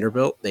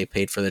Vanderbilt, they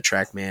paid for the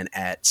TrackMan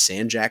at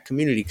San Jack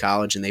Community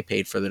College, and they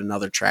paid for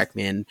another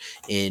TrackMan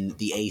in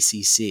the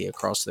ACC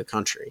across the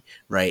country,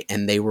 right?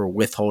 And they were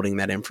withholding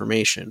that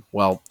information.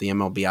 Well, the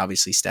MLB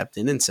obviously stepped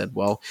in and said,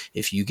 well,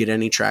 if you get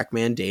any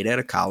TrackMan data at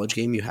a college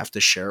game, you have to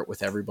share it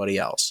with everybody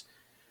else.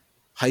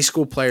 High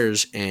school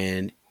players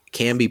and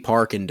Canby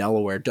Park in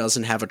Delaware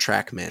doesn't have a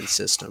TrackMan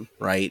system,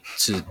 right?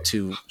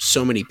 To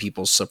so many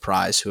people's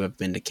surprise who have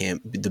been to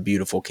the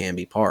beautiful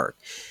Canby Park.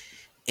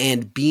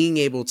 And being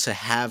able to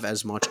have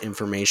as much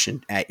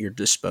information at your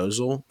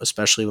disposal,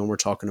 especially when we're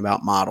talking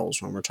about models,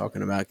 when we're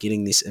talking about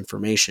getting this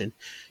information,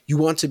 you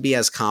want to be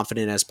as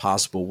confident as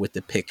possible with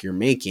the pick you're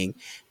making.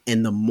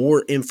 And the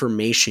more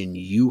information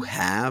you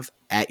have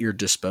at your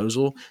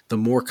disposal, the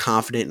more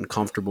confident and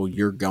comfortable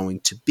you're going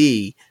to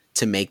be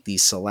to make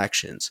these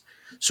selections.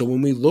 So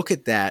when we look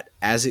at that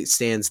as it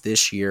stands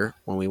this year,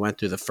 when we went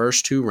through the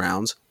first 2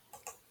 rounds,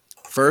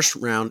 first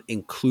round,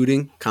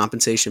 including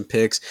compensation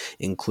picks,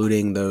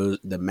 including the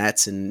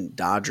Mets and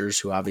Dodgers,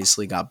 who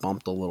obviously got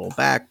bumped a little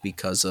back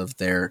because of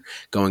their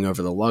going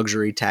over the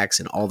luxury tax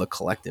and all the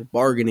collective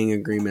bargaining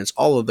agreements,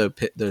 all of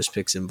those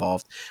picks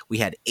involved. We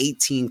had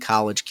 18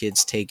 college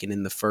kids taken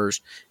in the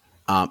first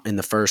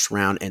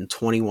round and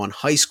 21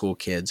 high school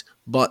kids.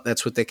 But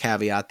that's with the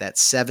caveat that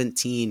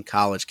 17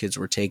 college kids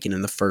were taken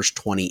in the first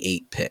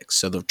 28 picks.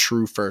 So the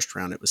true first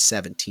round, it was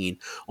 17.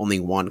 Only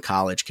one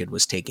college kid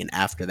was taken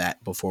after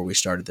that before we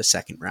started the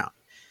second round.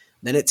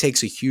 Then it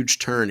takes a huge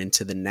turn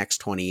into the next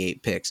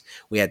 28 picks.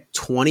 We had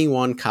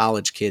 21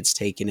 college kids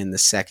taken in the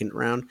second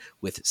round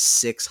with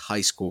 6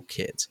 high school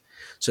kids.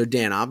 So,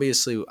 Dan,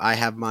 obviously, I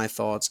have my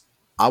thoughts.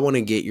 I want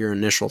to get your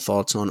initial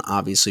thoughts on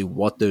obviously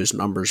what those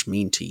numbers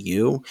mean to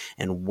you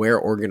and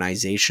where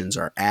organizations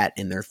are at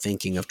in their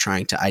thinking of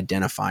trying to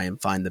identify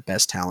and find the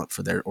best talent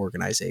for their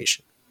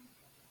organization.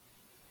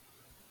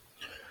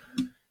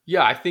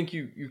 Yeah, I think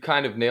you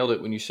kind of nailed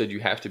it when you said you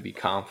have to be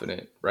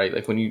confident, right?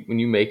 Like when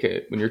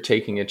you're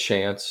taking a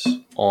chance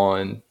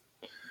on,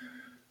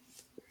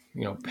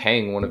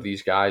 paying one of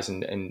these guys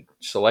and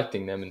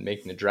selecting them and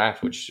making the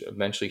draft, which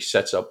eventually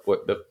sets up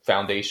what the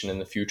foundation and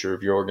the future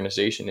of your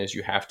organization is.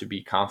 You have to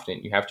be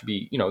confident. You have to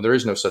be, there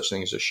is no such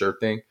thing as a sure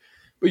thing,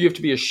 but you have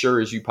to be as sure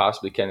as you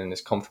possibly can and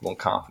as comfortable and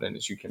confident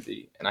as you can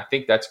be. And I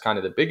think that's kind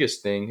of the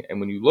biggest thing. And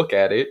when you look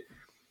at it,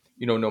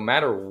 no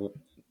matter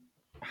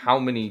how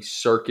many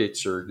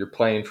circuits or you're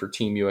playing for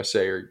Team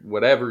USA or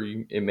whatever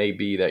it may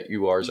be that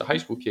you are as a high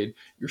school kid,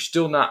 you're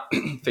still not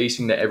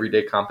facing the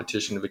everyday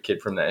competition of a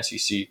kid from the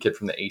SEC, a kid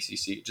from the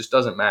ACC. It just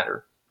doesn't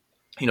matter.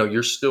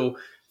 You're still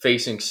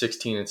facing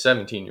 16 and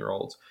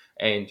 17-year-olds.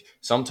 And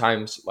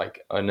sometimes,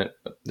 like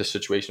the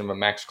situation of a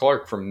Max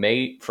Clark, from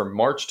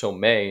March till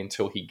May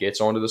until he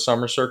gets onto the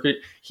summer circuit,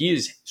 he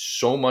is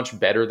so much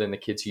better than the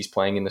kids he's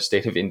playing in the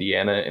state of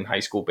Indiana in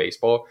high school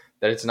baseball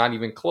that it's not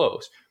even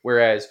close.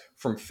 Whereas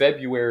from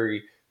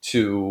February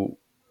to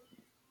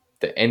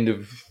the end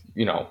of,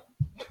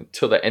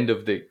 till the end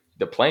of the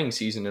playing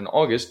season in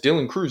August,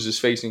 Dylan Cruz is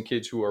facing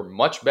kids who are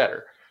much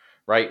better.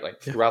 Right?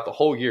 Like throughout the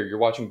whole year, you're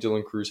watching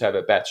Dylan Cruz have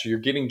at bats. So you're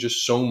getting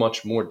just so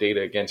much more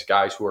data against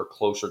guys who are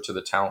closer to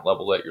the talent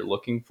level that you're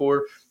looking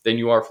for than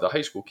you are for the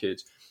high school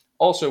kids.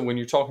 Also, when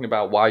you're talking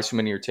about why so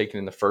many are taken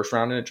in the first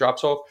round and it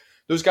drops off,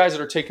 those guys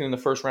that are taken in the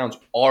first rounds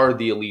are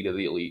the elite of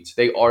the elites.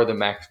 They are the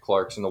Max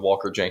Clarks and the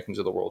Walker Jenkins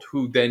of the world,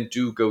 who then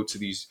do go to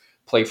these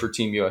play for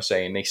Team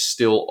USA, and they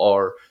still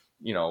are,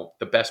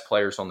 the best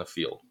players on the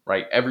field,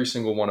 right? Every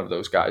single one of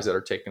those guys that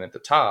are taken at the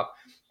top.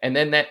 And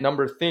then that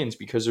number thins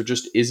because there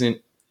just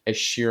isn't a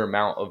sheer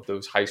amount of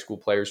those high school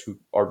players who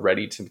are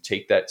ready to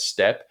take that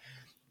step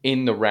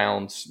in the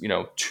rounds,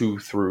 2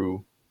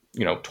 through,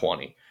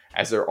 20,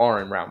 as there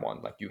are in round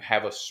 1. Like you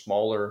have a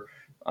smaller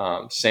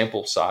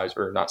sample size,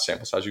 or not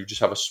sample size, you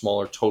just have a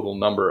smaller total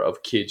number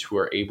of kids who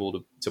are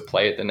able to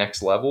play at the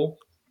next level.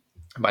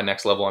 By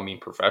next level, I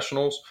mean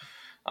professionals.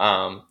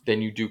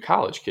 Than you do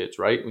college kids,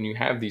 right? When you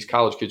have these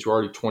college kids who are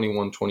already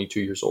 21, 22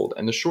 years old,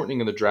 and the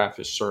shortening of the draft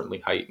has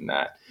certainly heightened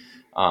that.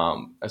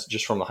 As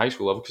just from the high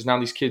school level, because now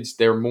these kids,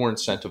 they're more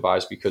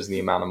incentivized because of the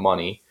amount of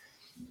money.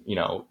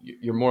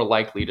 You're more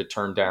likely to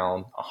turn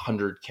down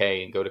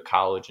 $100K and go to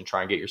college and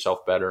try and get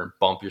yourself better and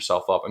bump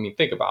yourself up. I mean,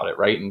 think about it,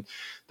 right? And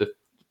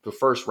the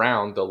first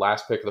round, the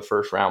last pick of the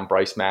first round,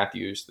 Bryce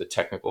Matthews, the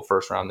technical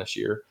first round this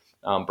year,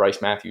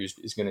 Bryce Matthews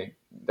is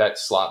that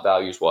slot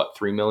value is what,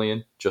 $3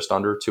 million, just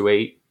under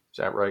 2.8. Is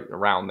that right?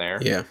 Around there.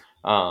 Yeah.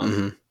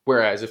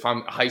 Whereas if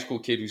I'm a high school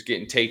kid who's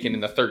getting taken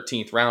in the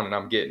 13th round and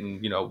I'm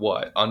getting,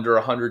 under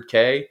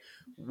 100K,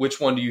 which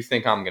one do you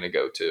think I'm going to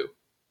go to?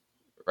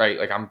 Right?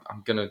 Like I'm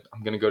going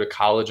to go to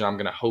college and I'm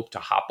going to hope to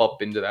hop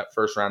up into that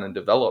first round and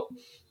develop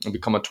and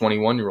become a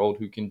 21-year-old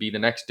who can be the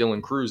next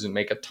Dylan Cruz and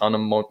make a ton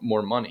of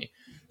more money.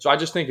 So I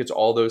just think it's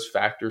all those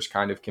factors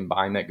kind of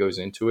combined that goes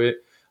into it.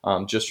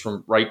 Just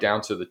from right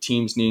down to the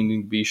teams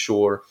needing to be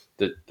sure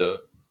that the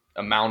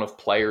amount of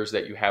players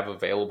that you have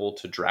available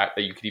to draft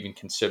that you could even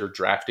consider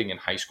drafting in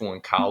high school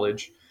and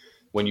college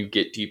when you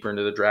get deeper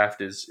into the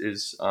draft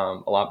is a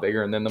lot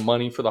bigger. And then the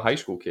money for the high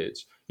school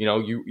kids,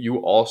 you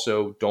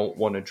also don't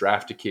want to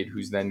draft a kid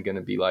who's then going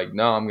to be like,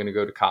 no, I'm going to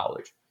go to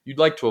college. You'd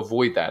like to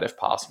avoid that if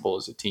possible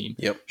as a team.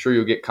 Yep. Sure,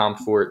 you'll get comped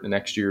for it the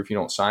next year if you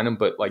don't sign them,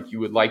 but like you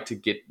would like to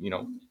get,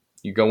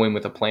 you go in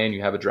with a plan,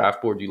 you have a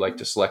draft board, you like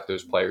to select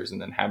those players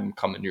and then have them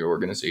come into your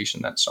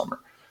organization that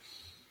summer.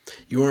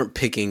 You aren't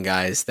picking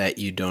guys that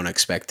you don't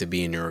expect to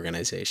be in your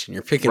organization.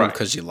 You're picking them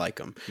because you like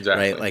them,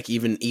 exactly. Right? Like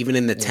even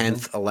in the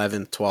 10th,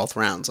 11th, 12th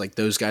rounds, like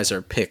those guys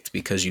are picked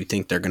because you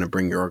think they're going to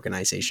bring your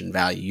organization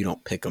value. You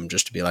don't pick them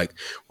just to be like,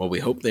 well, we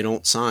hope they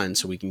don't sign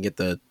so we can get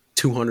the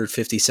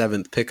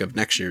 257th pick of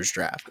next year's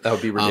draft. That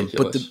would be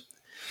ridiculous. But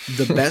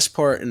the best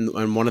part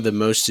and one of the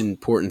most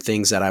important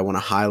things that I want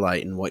to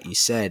highlight in what you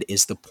said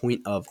is the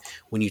point of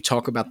when you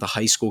talk about the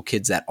high school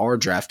kids that are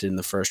drafted in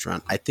the first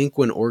round. I think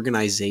when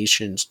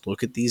organizations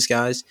look at these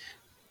guys,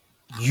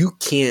 you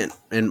can't,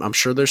 and I'm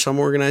sure there's some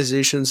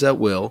organizations that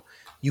will,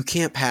 you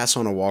can't pass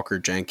on a Walker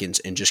Jenkins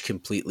and just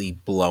completely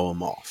blow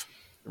him off.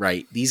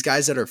 right? These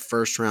guys that are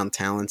first round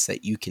talents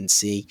that you can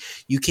see,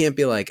 you can't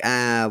be like,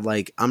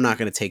 like I'm not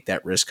going to take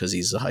that risk because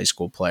he's a high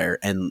school player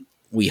and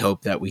we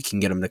hope that we can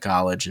get him to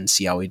college and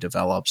see how he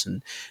develops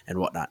and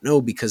whatnot.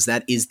 No, because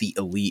that is the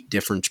elite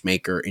difference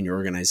maker in your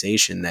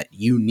organization that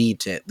you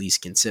need to at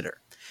least consider.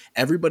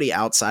 Everybody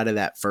outside of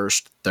that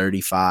first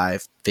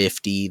 35,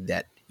 50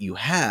 that you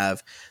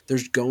have,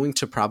 there's going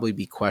to probably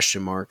be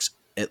question marks,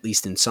 at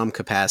least in some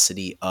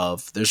capacity,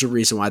 of there's a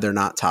reason why they're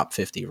not top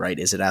 50, right?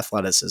 Is it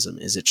athleticism?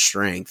 Is it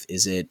strength?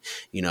 Is it,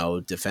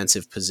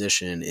 defensive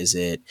position? Is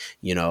it,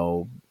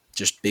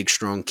 just big,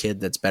 strong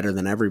kid that's better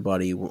than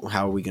everybody?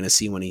 How are we going to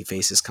see when he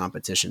faces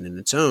competition in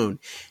its own?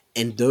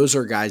 And those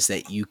are guys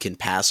that you can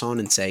pass on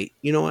and say,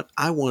 you know what,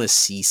 I want to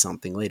see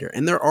something later.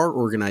 And there are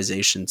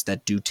organizations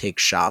that do take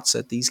shots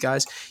at these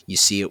guys. You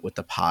see it with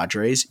the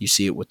Padres. You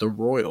see it with the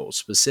Royals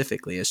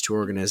specifically as two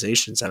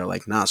organizations that are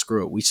like, nah,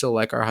 screw it. We still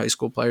like our high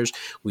school players.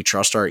 We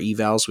trust our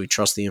evals. We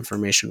trust the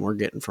information we're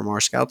getting from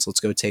our scouts. Let's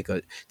go take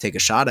a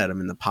shot at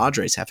them. And the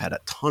Padres have had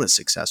a ton of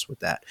success with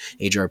that.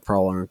 Adrian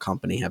Perler and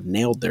company have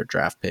nailed their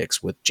draft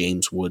picks with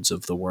James Woods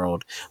of the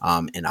world,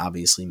 and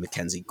obviously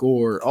Mackenzie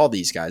Gore, all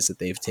these guys that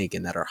they've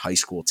taken that are high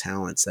school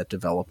talents that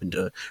develop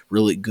into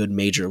really good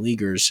major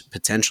leaguers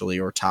potentially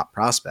or top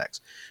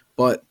prospects.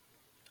 But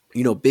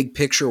big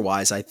picture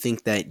wise, I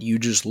think that you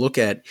just look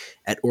at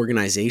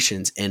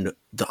organizations, and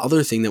the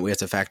other thing that we have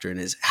to factor in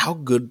is how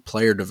good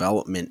player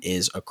development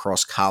is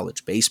across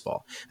college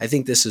baseball. I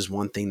think this is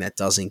one thing that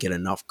doesn't get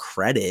enough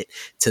credit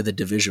to the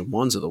Division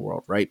Ones of the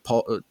world, right?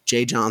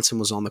 Jay Johnson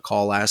was on the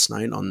call last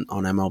night on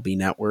MLB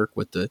Network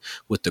with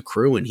the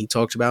crew, and he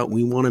talked about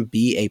we want to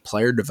be a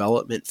player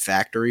development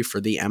factory for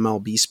the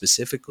MLB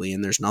specifically,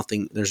 and there's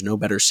no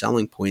better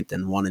selling point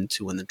than 1 and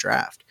 2 in the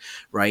draft,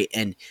 right?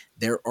 And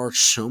there are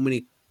so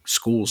many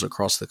schools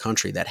across the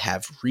country that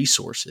have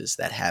resources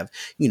that have,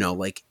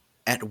 like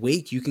at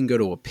Wake, you can go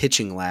to a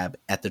pitching lab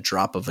at the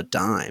drop of a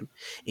dime.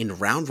 In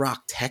Round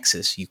Rock,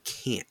 Texas, you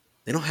can't.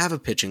 They don't have a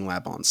pitching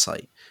lab on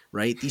site,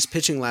 right? These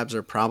pitching labs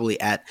are probably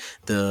at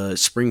the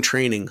spring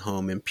training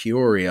home in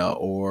Peoria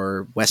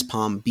or West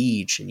Palm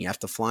Beach, and you have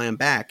to fly them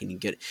back, and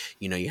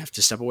you have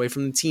to step away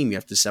from the team. You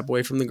have to step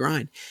away from the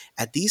grind.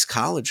 At these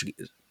college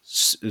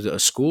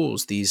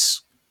schools,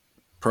 these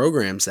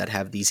programs that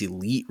have these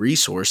elite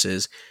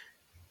resources,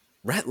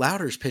 Rhett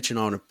Lauder's pitching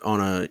on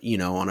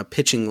a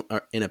pitching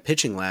in a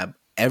pitching lab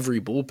every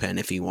bullpen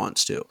if he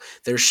wants to.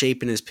 They're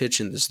shaping his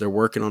pitching. They're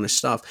working on his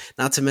stuff.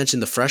 Not to mention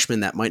the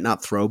freshmen that might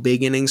not throw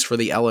big innings for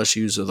the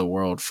LSUs of the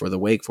world, for the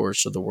Wake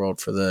Forest of the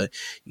world, for the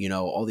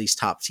all these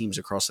top teams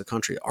across the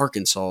country.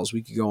 Arkansas,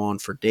 we could go on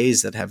for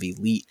days that have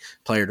elite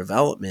player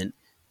development.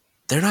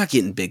 They're not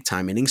getting big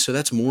time innings, so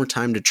that's more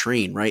time to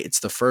train, right? It's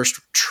the first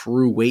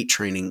true weight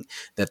training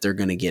that they're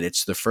going to get.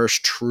 It's the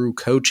first true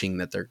coaching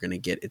that they're going to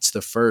get. It's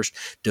the first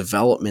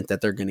development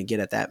that they're going to get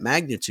at that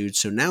magnitude.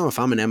 So now if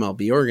I'm an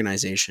MLB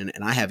organization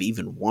and I have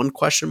even one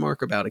question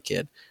mark about a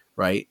kid,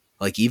 right?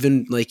 Like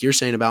even like you're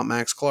saying about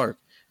Max Clark,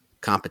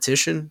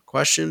 competition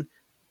question,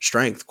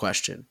 strength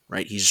question,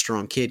 right? He's a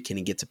strong kid. Can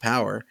he get to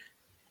power?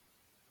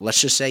 Let's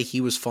just say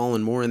he was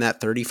falling more in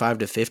that 35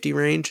 to 50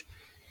 range,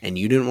 and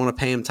you didn't want to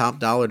pay him top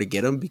dollar to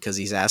get him because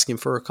he's asking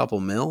for a couple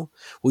mil.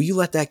 Well, you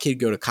let that kid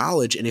go to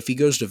college, and if he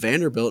goes to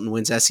Vanderbilt and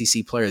wins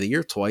SEC Player of the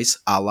Year twice,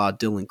 a la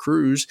Dylan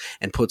Cruz,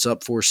 and puts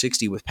up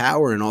 460 with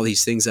power and all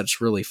these things that's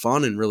really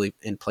fun and really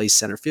in plays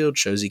center field,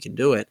 shows he can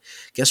do it.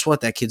 Guess what?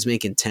 That kid's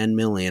making $10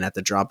 million at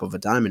the drop of a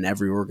dime, and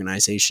every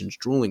organization's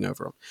drooling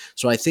over him.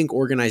 So I think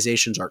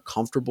organizations are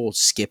comfortable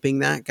skipping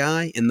that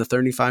guy in the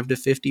 35 to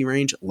 50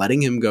 range,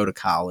 letting him go to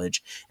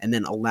college, and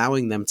then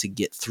allowing them to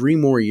get 3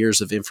 more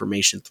years of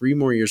information, 3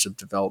 more years of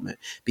development.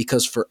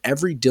 Because for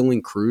every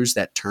Dylan Cruz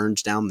that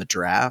turns down the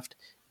draft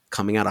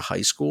coming out of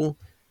high school,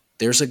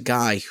 there's a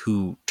guy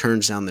who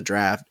turns down the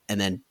draft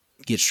and then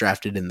gets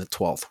drafted in the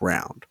 12th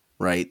round.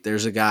 Right?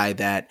 There's a guy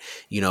that,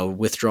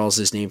 withdraws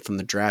his name from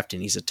the draft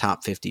and he's a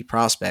top 50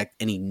 prospect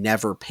and he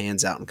never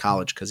pans out in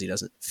college because he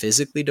doesn't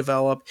physically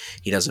develop.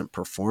 He doesn't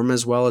perform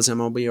as well as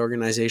MLB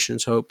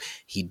organizations hope.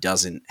 He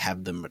doesn't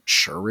have the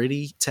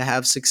maturity to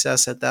have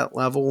success at that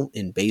level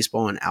in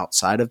baseball and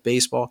outside of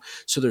baseball.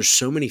 So there's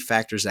so many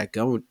factors that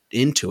go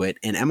into it,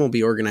 and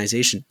MLB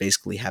organizations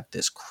basically have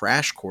this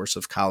crash course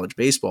of college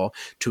baseball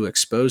to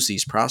expose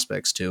these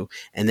prospects to,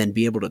 and then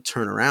be able to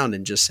turn around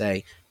and just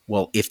say,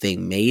 well, if they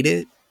made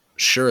it,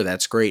 sure,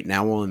 that's great.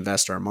 Now we'll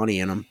invest our money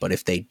in them. But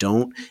if they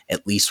don't,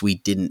 at least we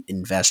didn't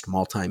invest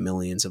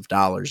multi-millions of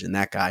dollars in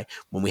that guy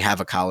when we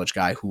have a college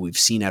guy who we've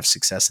seen have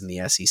success in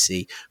the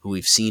SEC, who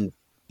we've seen,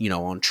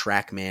 on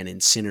TrackMan and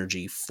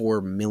Synergy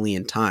 4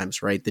 million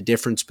times, right? The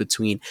difference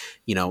between,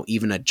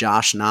 even a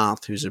Josh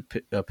Noth, who's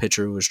a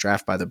pitcher who was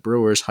drafted by the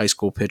Brewers, high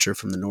school pitcher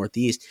from the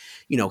Northeast,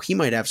 he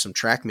might have some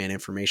TrackMan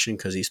information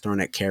because he's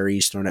thrown at Cary,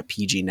 he's thrown at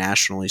PG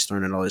National, he's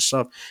thrown at all this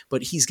stuff,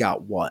 but he's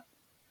got what?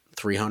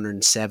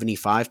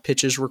 375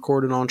 pitches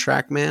recorded on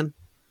TrackMan.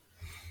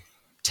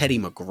 Teddy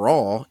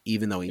McGraw,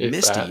 even though he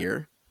missed a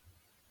year,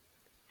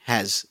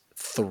 has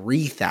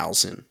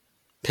 3,000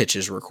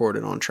 pitches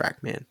recorded on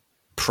TrackMan.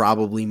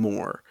 Probably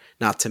more.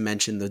 not to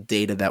mention the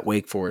data that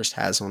Wake Forest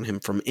has on him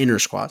from inter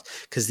squads,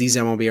 because these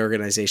MLB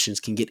organizations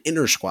can get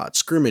inter squad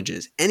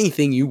scrimmages,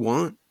 anything you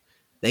want.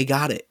 They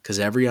got it because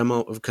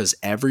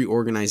every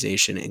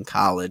organization in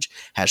college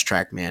has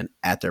TrackMan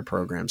at their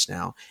programs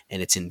now,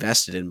 and it's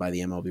invested in by the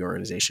MLB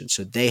organization.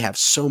 So they have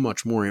so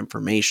much more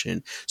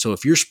information. So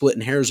if you're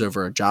splitting hairs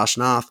over a Josh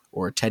Noth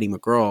or a Teddy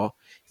McGraw,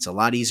 it's a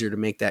lot easier to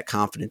make that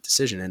confident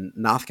decision. And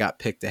Noth got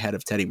picked ahead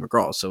of Teddy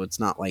McGraw, so it's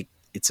not like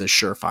it's a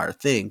surefire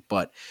thing.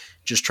 But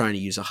just trying to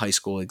use a high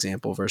school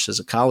example versus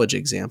a college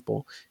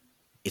example,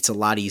 it's a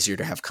lot easier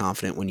to have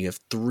confidence when you have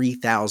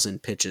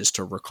 3,000 pitches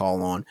to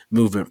recall on,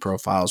 movement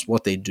profiles,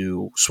 what they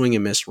do, swing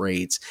and miss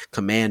rates,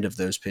 command of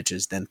those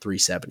pitches, than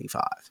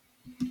 375.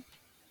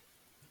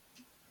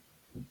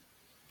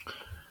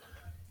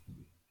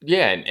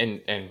 Yeah,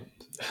 and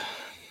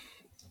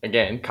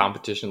again,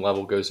 competition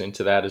level goes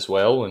into that as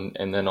well,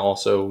 and then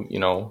also, you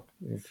know,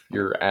 if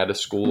you're at a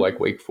school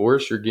like Wake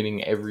Forest, you're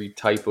getting every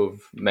type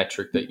of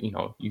metric that, you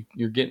know,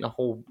 you're getting a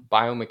whole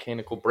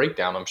biomechanical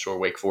breakdown. I'm sure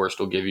Wake Forest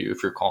will give you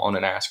if you're calling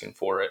and asking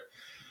for it.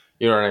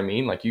 You know what I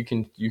mean? Like you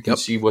can Yep.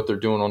 see what they're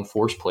doing on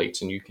force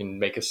plates, and you can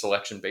make a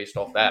selection based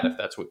off that if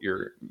that's what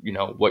you're, you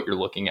know, what you're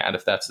looking at.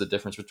 If that's the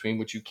difference between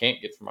what you can't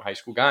get from a high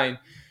school guy.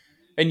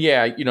 And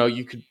yeah, you know,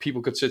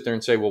 people could sit there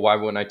and say, well, why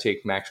wouldn't I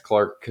take Max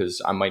Clark?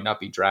 Because I might not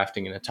be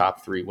drafting in the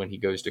top 3 when he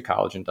goes to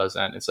college and does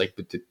that. And it's like,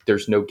 but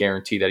there's no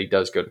guarantee that he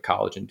does go to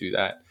college and do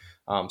that.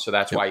 So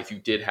that's why if you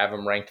did have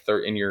him ranked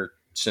third in your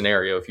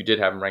scenario, if you did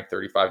have him ranked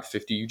 35 to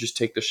 50, you just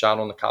take the shot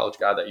on the college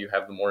guy that you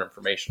have the more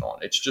information on.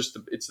 It's just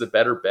it's the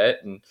better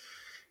bet. And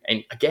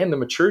again, the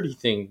maturity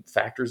thing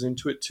factors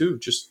into it too.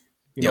 Just,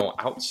 you know,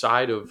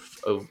 outside of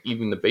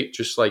even the bait,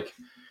 just like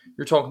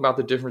you're talking about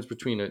the difference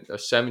between a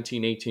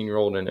 17,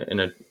 18-year-old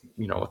and a,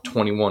 you know, a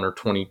 21 or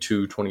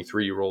 22,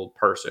 23-year-old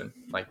person.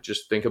 Like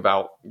just think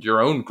about your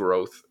own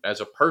growth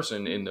as a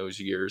person in those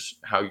years,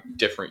 how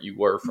different you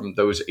were from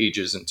those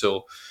ages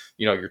until,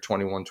 you know, you're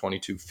 21,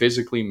 22,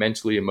 physically,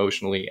 mentally,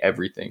 emotionally,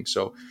 everything.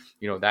 So,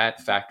 you know, that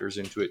factors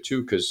into it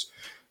too. Cause,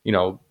 you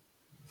know,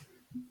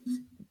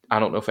 I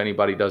don't know if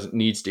anybody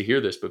needs to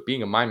hear this, but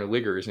being a minor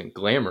leaguer isn't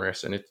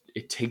glamorous, and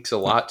it takes a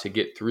lot to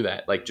get through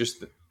that. Like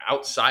just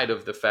outside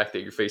of the fact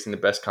that you're facing the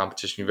best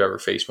competition you've ever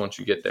faced once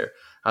you get there,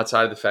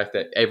 outside of the fact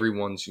that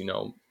everyone's, you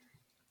know,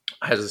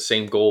 has the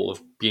same goal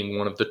of being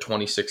one of the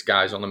 26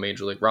 guys on the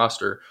major league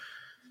roster.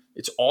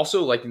 It's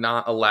also like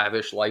not a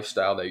lavish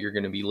lifestyle that you're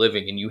going to be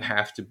living, and you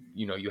have to,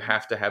 you know, you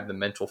have to have the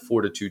mental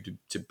fortitude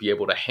to be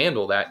able to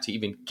handle that, to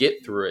even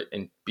get through it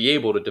and be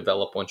able to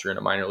develop once you're in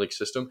a minor league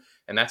system.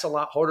 And that's a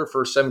lot harder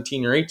for a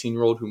 17 or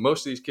 18-year-old who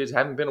most of these kids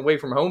haven't been away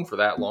from home for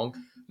that long.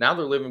 Now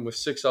they're living with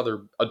 6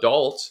 other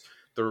adults.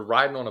 They're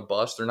riding on a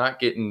bus. They're not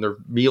getting their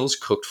meals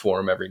cooked for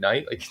them every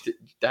night. Like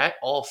that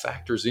all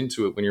factors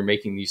into it when you're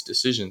making these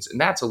decisions.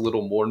 And that's a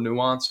little more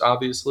nuanced,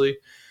 obviously,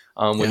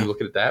 when you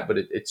look at that, but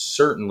it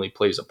certainly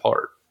plays a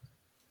part.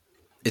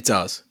 It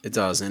does. It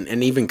does.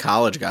 And even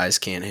college guys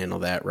can't handle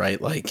that, right?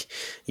 Like,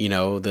 you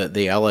know, the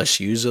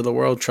LSUs of the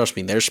world, trust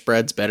me, their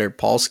spread's better.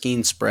 Paul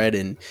Skeen's spread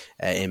in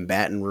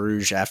Baton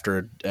Rouge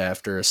after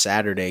a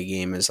Saturday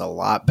game is a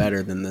lot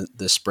better than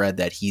the spread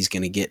that he's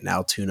going to get in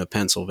Altoona,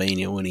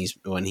 Pennsylvania when he's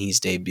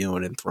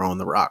debuting and throwing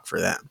the rock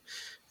for them.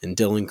 And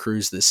Dylan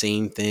Cruz, the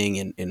same thing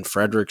in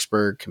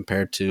Fredericksburg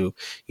compared to,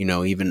 you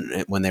know,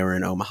 even when they were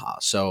in Omaha.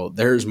 So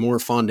there's more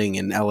funding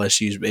in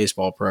LSU's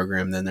baseball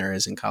program than there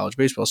is in college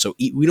baseball. So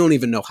we don't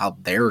even know how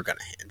they're going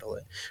to handle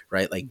it,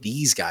 right? Like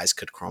these guys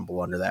could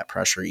crumble under that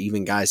pressure.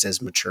 Even guys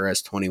as mature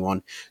as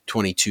 21,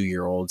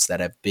 22-year-olds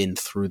that have been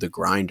through the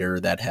grinder,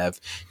 that have,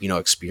 you know,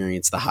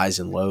 experienced the highs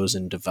and lows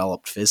and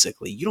developed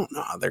physically. You don't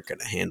know how they're going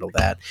to handle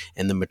that.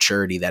 And the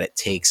maturity that it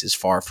takes is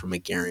far from a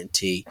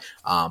guarantee.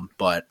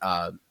 But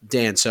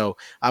Dan, so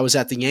I was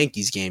at the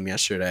Yankees game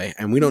yesterday,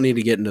 and we don't need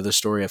to get into the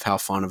story of how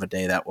fun of a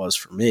day that was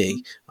for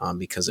me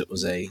because it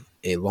was a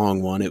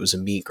long one. It was a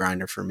meat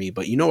grinder for me.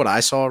 But you know what I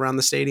saw around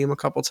the stadium a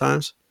couple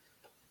times?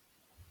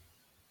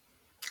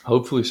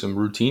 Hopefully some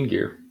routine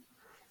gear.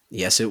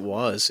 Yes, it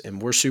was.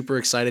 And we're super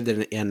excited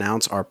to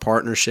announce our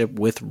partnership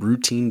with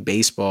Routine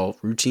Baseball.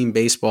 Routine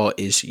Baseball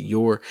is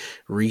your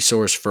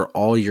resource for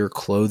all your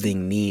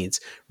clothing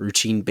needs.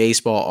 Routine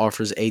Baseball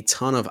offers a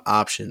ton of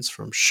options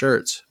from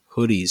shirts,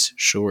 hoodies,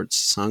 shorts,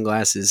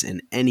 sunglasses,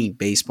 and any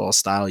baseball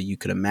style you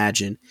could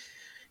imagine.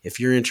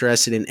 If you're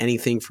interested in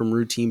anything from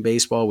Routine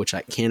Baseball, which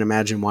I can't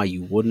imagine why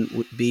you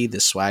wouldn't be,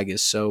 the swag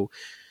is so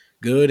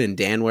good, and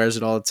Dan wears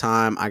it all the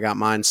time. I got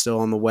mine still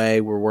on the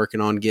way. We're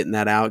working on getting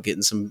that out,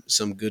 getting some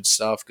good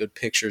stuff, good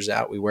pictures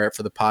out. We wear it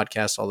for the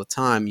podcast all the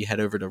time. You head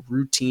over to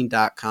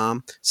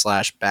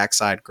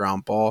routine.com/backside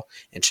ground ball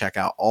and check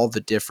out all the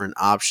different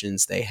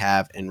options they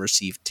have and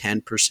receive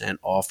 10%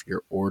 off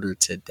your order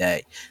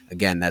today.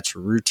 Again, that's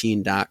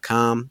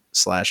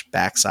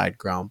routine.com/backside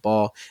ground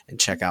ball and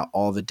check out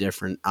all the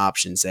different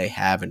options they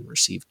have and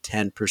receive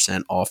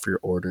 10% off your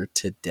order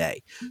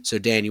today. So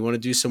Dan, you want to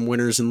do some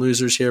winners and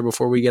losers here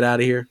before we get out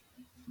of here?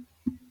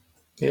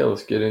 Yeah,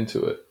 let's get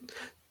into it.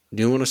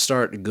 Do you want to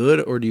start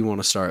good or do you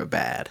want to start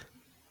bad?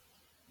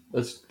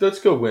 Let's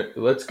go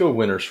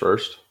winners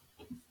first.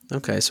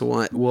 Okay,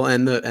 so we'll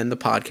end the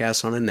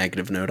podcast on a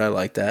negative note. I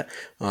like that.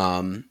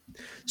 Um,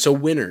 so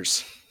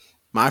winners.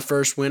 My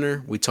first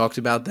winner, we talked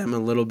about them a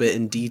little bit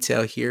in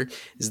detail here,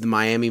 is the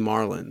Miami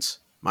Marlins.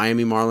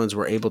 Miami Marlins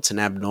were able to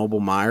nab Noble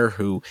Meyer,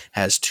 who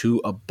has two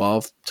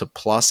above to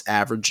plus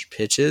average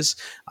pitches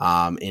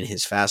in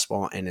his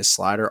fastball and his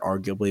slider,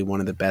 arguably one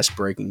of the best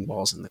breaking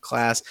balls in the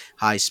class.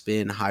 High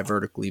spin, high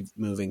vertically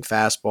moving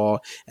fastball,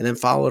 and then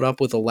followed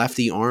up with a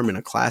lefty arm in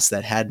a class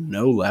that had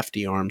no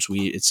lefty arms.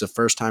 It's the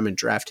first time in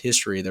draft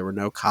history there were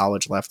no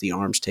college lefty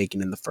arms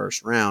taken in the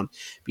first round.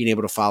 Being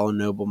able to follow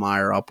Noble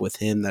Meyer up with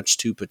him, that's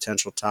two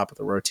potential top of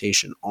the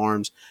rotation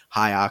arms,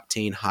 high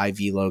octane, high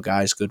velo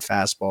guys, good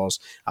fastballs,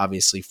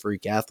 obviously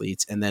freak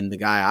athletes. And then the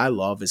guy I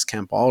love is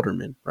Kemp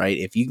Alderman, right?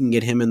 If you can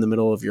get him in the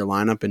middle of your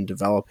lineup and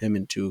develop him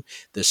into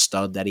the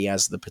stud that he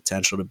has the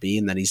potential to be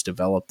and that he's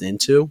developed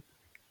into,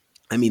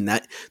 I mean,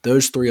 that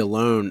those three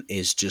alone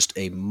is just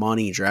a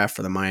money draft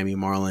for the Miami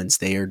Marlins.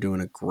 They are doing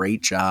a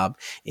great job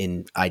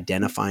in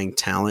identifying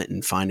talent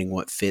and finding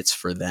what fits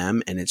for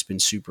them, and it's been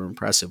super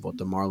impressive what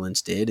the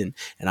Marlins did. And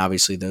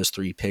obviously those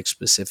three picks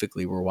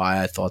specifically were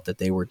why I thought that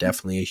they were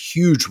definitely a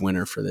huge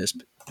winner for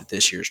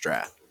this year's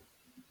draft.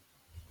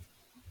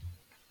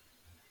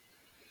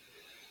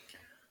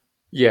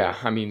 Yeah,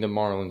 I mean the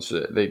Marlins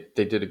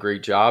they did a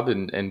great job,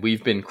 and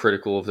we've been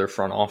critical of their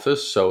front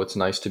office, so it's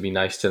nice to be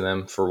nice to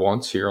them for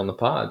once here on the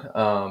pod.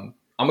 I'm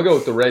gonna go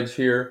with the Reds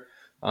here.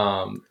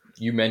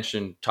 You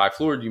mentioned Ty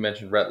Floyd, you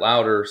mentioned Rhett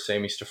Lauder,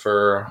 Sammy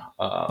Staffer,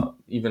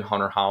 even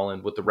Hunter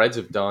Holland. What the Reds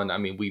have done, I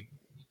mean,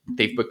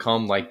 they've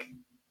become like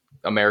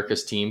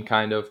America's team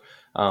kind of,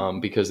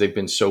 because they've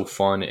been so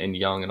fun and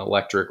young and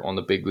electric on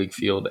the big league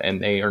field.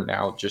 And they are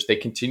now they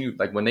continued,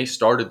 like when they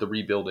started the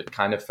rebuild, it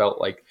kind of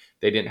felt like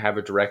they didn't have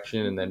a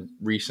direction. And then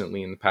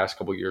recently in the past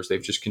couple of years,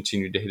 they've just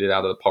continued to hit it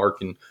out of the park.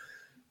 And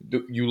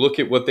you look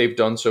at what they've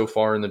done so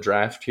far in the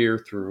draft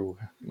here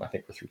I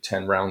think we're through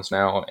 10 rounds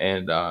now.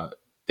 And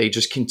they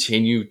just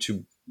continue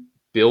to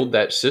build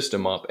that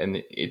system up,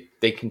 and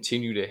they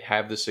continue to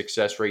have the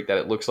success rate that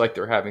it looks like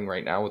they're having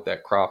right now with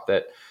that crop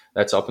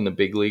that's up in the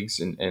big leagues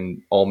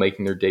and all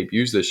making their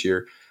debuts this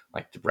year.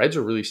 Like the Reds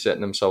are really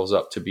setting themselves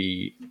up to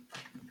be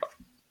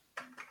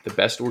the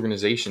best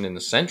organization in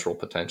the Central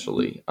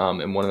potentially,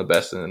 and one of the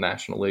best in the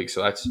National League.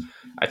 So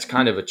that's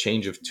kind of a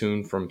change of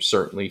tune from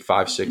certainly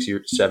 5, 6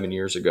 years, 7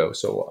 years ago.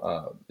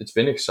 So it's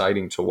been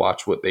exciting to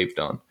watch what they've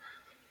done.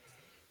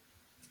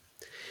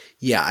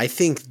 Yeah, I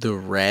think the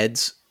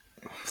Reds,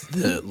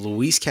 the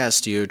Luis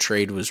Castillo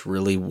trade was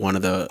really one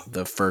of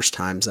the first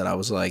times that I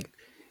was like,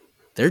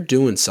 they're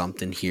doing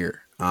something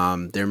here.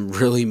 They're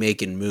really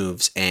making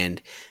moves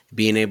and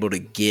being able to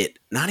get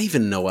not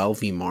even Noel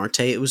V.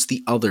 Marte, it was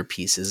the other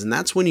pieces. And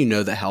that's when you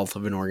know the health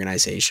of an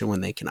organization, when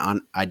they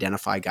can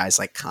identify guys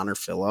like Connor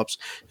Phillips,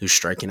 who's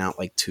striking out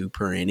like 2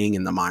 per inning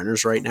in the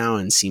minors right now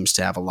and seems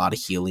to have a lot of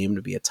helium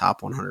to be a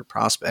top 100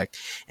 prospect,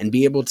 and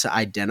be able to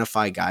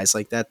identify guys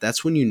like that.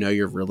 That's when you know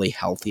you're really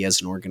healthy as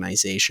an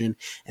organization.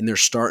 And they're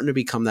starting to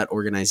become that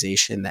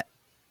organization that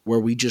where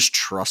we just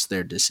trust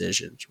their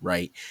decisions,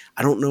 right?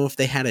 I don't know if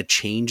they had a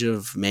change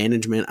of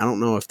management. I don't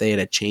know if they had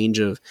a change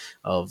of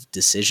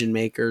decision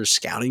makers,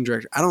 scouting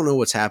director. I don't know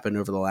what's happened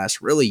over the last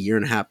really year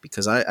and a half,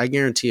 because I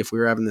guarantee if we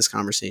were having this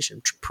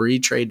conversation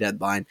pre-trade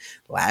deadline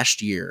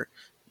last year,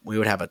 we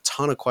would have a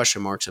ton of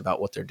question marks about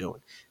what they're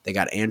doing. They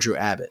got Andrew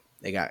Abbott.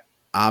 They got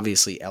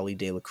obviously Ellie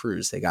De La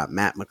Cruz. They got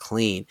Matt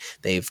McLean.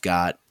 They've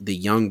got the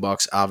young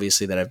bucks,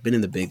 obviously, that have been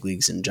in the big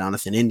leagues, and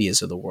Jonathan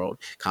Indias of the world.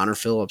 Connor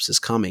Phillips is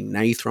coming.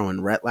 Now you throw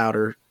in Rhett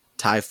Lauder,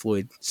 Ty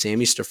Floyd,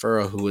 Sammy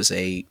Staffer, who was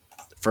a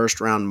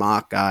first-round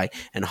mock guy,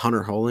 and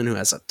Hunter Holland, who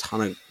has a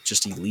ton of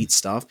just elite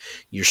stuff.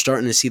 You're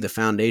starting to see the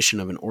foundation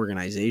of an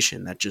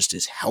organization that just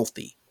is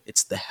healthy.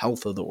 It's the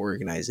health of the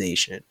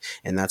organization,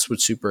 and that's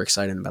what's super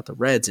exciting about the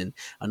Reds. And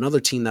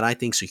another team that I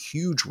think is a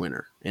huge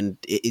winner, and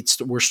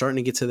we're starting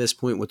to get to this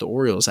point with the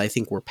Orioles. I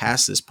think we're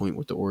past this point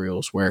with the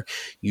Orioles where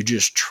you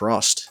just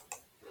trust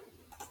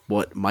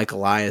what Mike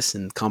Elias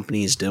and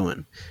company is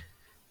doing.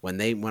 When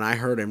I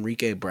heard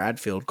Enrique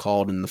Bradfield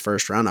called in the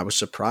first round, I was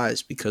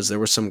surprised, because there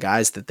were some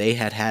guys that they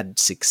had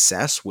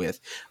success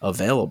with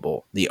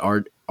available. The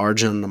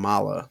Arjun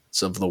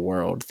Namalas of the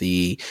world,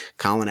 the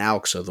Colin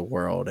Alks of the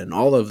world, and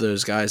all of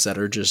those guys that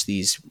are just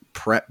these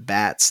prep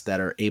bats that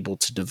are able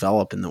to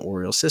develop in the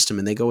Orioles system.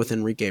 And they go with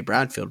Enrique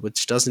Bradfield,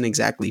 which doesn't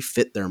exactly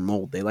fit their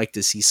mold. They like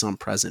to see some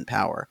present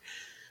power.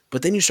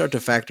 But then you start to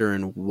factor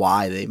in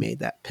why they made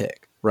that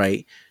pick,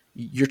 right?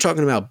 You're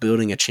talking about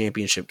building a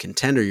championship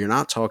contender. You're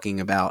not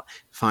talking about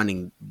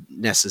finding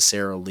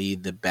necessarily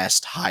the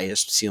best,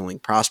 highest ceiling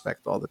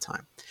prospect all the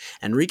time.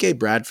 Enrique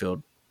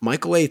Bradfield,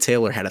 Michael A.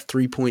 Taylor had a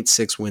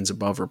 3.6 wins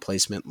above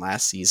replacement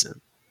last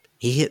season.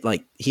 He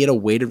had a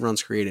weighted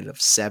runs created of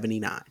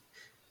 79.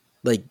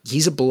 Like,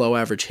 he's a below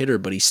average hitter,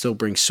 but he still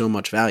brings so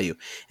much value.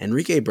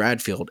 Enrique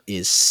Bradfield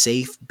is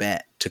safe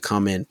bet to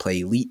come in, play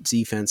elite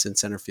defense in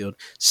center field,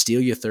 steal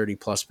you 30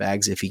 plus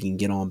bags if he can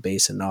get on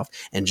base enough,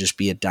 and just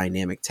be a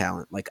dynamic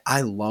talent. Like,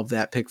 I love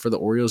that pick for the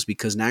Orioles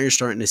because now you're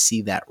starting to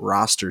see that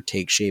roster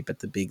take shape at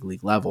the big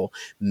league level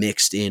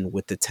mixed in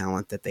with the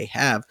talent that they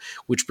have,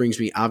 which brings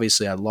me,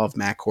 obviously, I love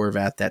Matt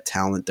Horvat, that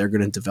talent. They're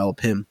going to develop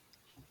him.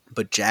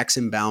 But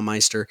Jackson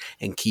Baumeister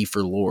and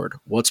Kiefer Lord,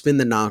 what's been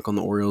the knock on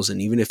the Orioles?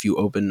 And even if you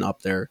open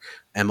up their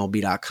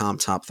MLB.com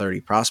top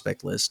 30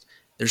 prospect list,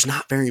 there's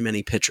not very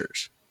many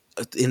pitchers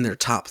in their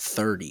top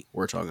 30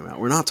 we're talking about.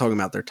 We're not talking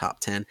about their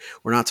top 10.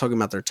 We're not talking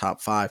about their top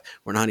 5.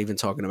 We're not even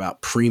talking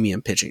about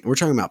premium pitching. We're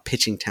talking about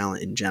pitching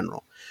talent in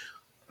general.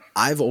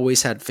 I've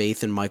always had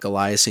faith in Mike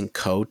Elias and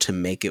co to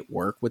make it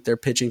work with their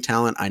pitching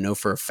talent. I know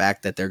for a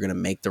fact that they're going to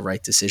make the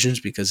right decisions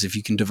because if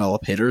you can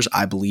develop hitters,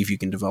 I believe you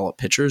can develop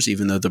pitchers,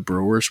 even though the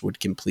Brewers would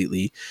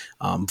completely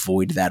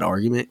void that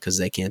argument because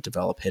they can't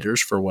develop hitters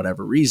for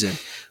whatever reason.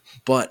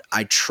 But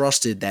I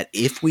trusted that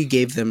if we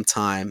gave them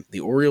time, the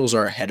Orioles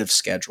are ahead of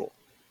schedule.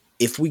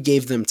 If we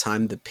gave them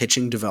time, the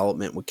pitching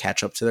development would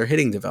catch up to their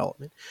hitting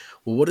development.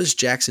 Well, what does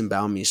Jackson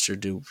Baumeister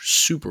do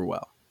super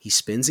well? He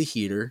spins a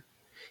heater.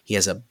 He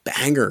has a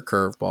banger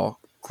curveball,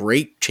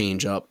 great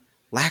changeup,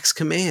 lacks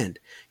command.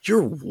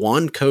 You're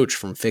one coach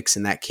from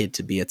fixing that kid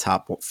to be a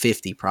top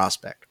 50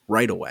 prospect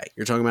right away.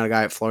 You're talking about a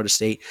guy at Florida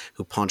State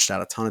who punched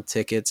out a ton of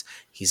tickets.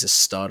 He's a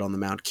stud on the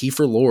mound.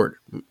 Kiefer Lord.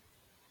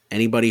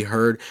 Anybody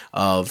heard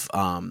of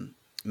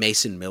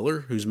Mason Miller,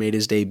 who's made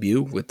his debut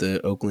with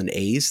the Oakland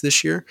A's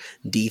this year?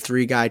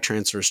 D3 guy,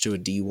 transfers to a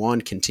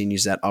D1,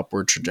 continues that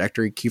upward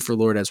trajectory. Kiefer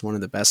Lord has one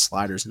of the best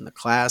sliders in the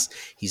class.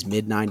 He's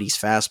mid-90s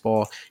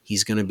fastball.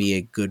 He's going to be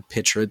a good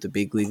pitcher at the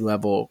big league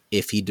level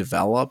if he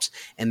develops.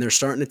 And they're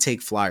starting to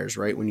take flyers,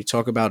 right? When you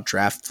talk about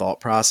draft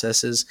thought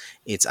processes,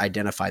 it's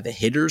identify the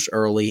hitters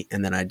early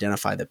and then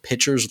identify the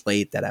pitchers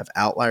late that have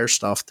outlier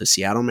stuff. The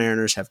Seattle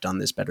Mariners have done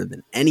this better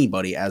than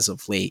anybody as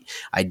of late,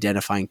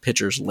 identifying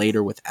pitchers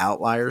later with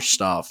outlier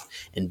stuff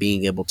and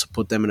being able to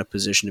put them in a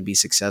position to be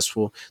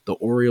successful. The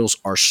Orioles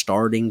are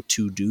starting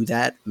to do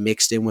that,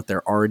 mixed in with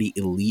their already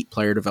elite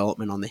player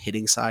development on the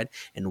hitting side.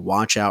 And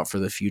watch out for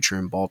the future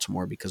in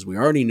Baltimore because we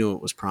already knew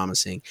it was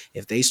promising.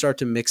 If they start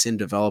to mix in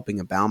developing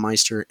a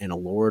Baumeister and a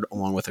Lord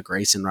along with a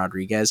Grayson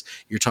Rodriguez,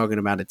 you're talking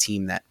about a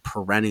team that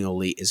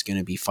perennially is going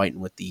to be fighting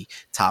with the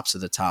tops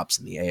of the tops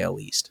in the AL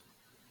East.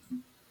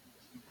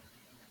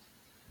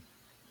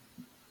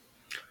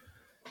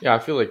 Yeah, I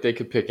feel like they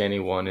could pick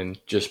anyone, and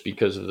just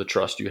because of the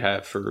trust you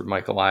have for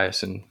Mike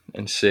Elias and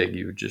Sig,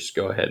 you would just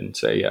go ahead and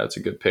say, yeah, it's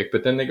a good pick.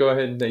 But then they go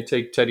ahead and they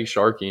take Teddy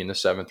Sharkey in the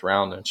 7th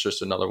round, and it's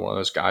just another one of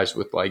those guys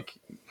with like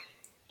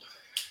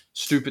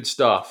stupid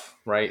stuff,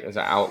 right? As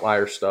an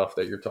outlier stuff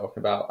that you're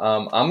talking about.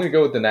 I'm going to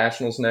go with the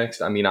Nationals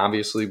next. I mean,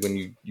 obviously,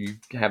 when you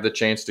have the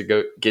chance to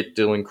go get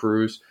Dylan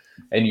Cruz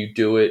and you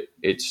do it,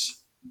 it's,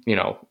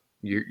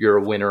 you're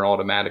a winner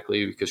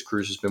automatically because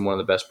Cruz has been one of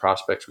the best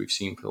prospects we've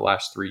seen for the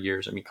last 3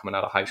 years. I mean, coming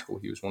out of high school,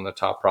 he was one of the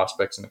top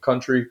prospects in the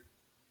country.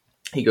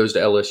 He goes to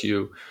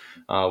LSU,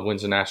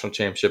 wins a national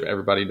championship.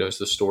 Everybody knows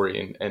the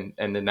story, and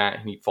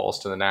then he falls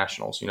to the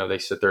Nationals. They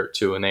sit there at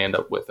 2 and they end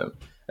up with him.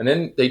 And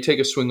then they take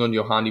a swing on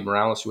Yohandy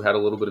Morales, who had a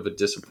little bit of a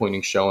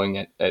disappointing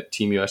showing at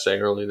Team USA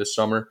early this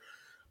summer.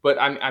 But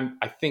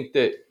I think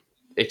that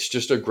it's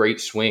just a great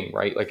swing,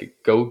 right? Like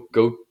go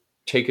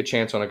take a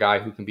chance on a guy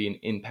who can be an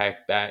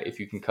impact bat if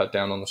you can cut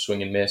down on the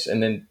swing and miss.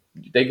 And then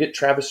they get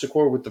Travis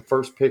Shakur with the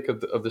first pick of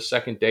the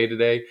second day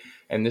today.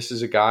 And this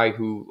is a guy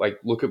who, like,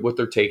 look at what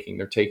they're taking.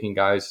 They're taking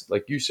guys,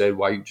 like you said,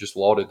 why you just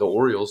lauded the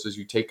Orioles is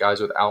you take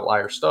guys with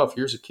outlier stuff.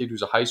 Here's a kid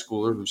who's a high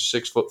schooler who's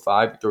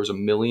 6'5", he throws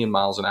 1,000,000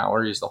 miles an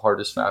hour. He's the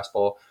hardest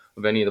fastball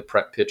of any of the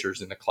prep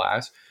pitchers in the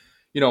class.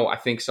 I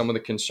think some of the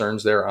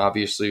concerns there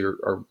obviously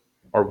are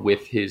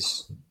with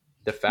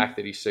the fact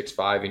that he's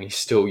 6'5" and he's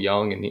still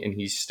young and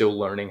he's still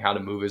learning how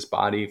to move his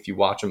body. If you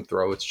watch him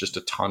throw, it's just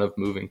a ton of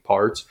moving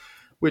parts,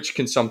 which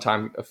can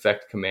sometimes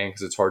affect command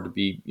because it's hard to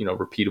be,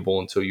 repeatable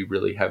until you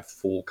really have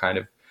full kind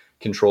of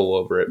control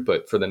over it.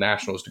 But for the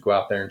Nationals to go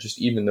out there and just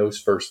even those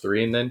first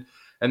 3, and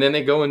then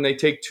they go and they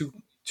take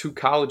two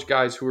college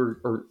guys who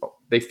are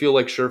they feel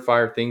like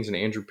surefire things, and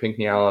Andrew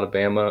Pinckney out of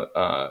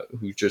Alabama,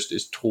 who just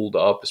is tooled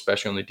up,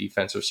 especially on the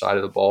defensive side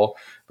of the ball,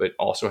 but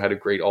also had a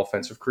great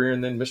offensive career.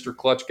 And then Mr.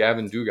 Clutch,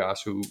 Gavin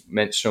Dugas, who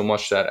meant so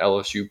much to that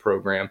LSU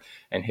program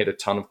and hit a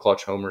ton of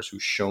clutch homers,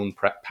 who's shown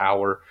prep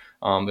power.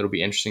 It'll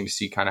be interesting to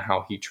see kind of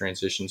how he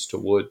transitions to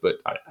Wood, but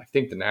I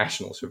think the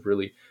Nationals have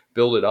really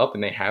built it up,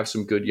 and they have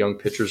some good young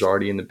pitchers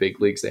already in the big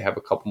leagues. They have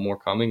a couple more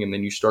coming, and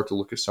then you start to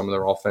look at some of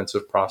their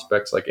offensive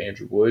prospects like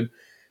Andrew Wood,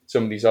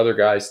 some of these other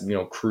guys,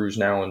 Cruz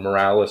now and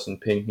Morales and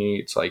Pinckney.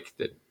 It's like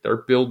that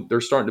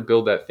they're starting to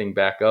build that thing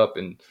back up,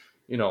 and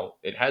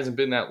it hasn't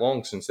been that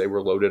long since they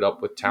were loaded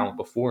up with talent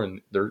before, and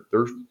they're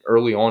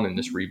early on in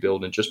this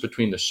rebuild. And just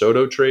between the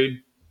Soto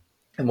trade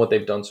and what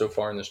they've done so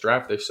far in this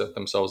draft, they've set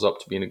themselves up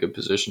to be in a good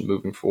position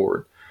moving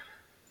forward.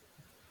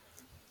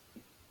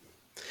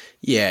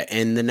 Yeah,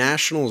 and the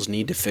Nationals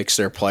need to fix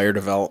their player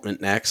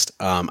development next.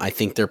 I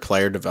think their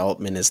player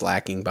development is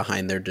lacking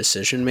behind their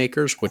decision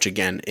makers, which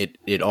again,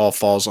 it all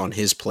falls on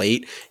his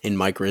plate. And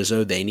Mike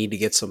Rizzo, they need to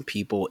get some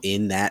people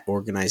in that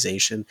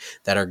organization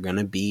that are going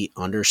to be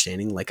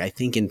understanding. Like I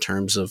think in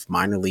terms of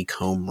minor league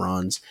home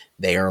runs,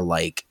 they are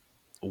like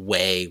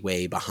way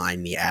way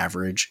behind the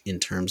average in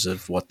terms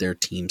of what their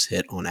teams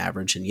hit on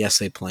average. And yes,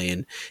 they play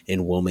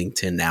in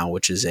Wilmington now,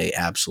 which is a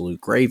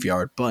absolute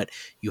graveyard, but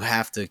you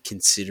have to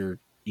consider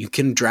you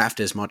can draft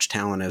as much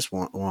talent as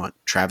want.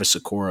 Travis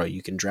Sakura,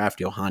 you can draft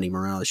Yohani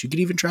Morales, you could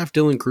even draft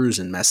Dylan Cruz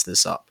and mess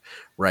this up,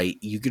 right?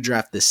 You could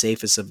draft the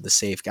safest of the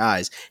safe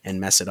guys and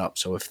mess it up.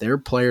 So if their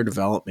player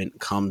development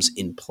comes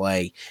in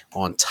play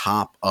on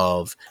top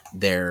of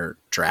their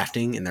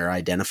drafting and their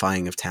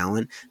identifying of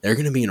talent, they're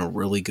going to be in a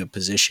really good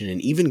position. And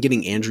even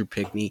getting Andrew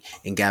Pickney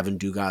and Gavin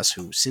Dugas,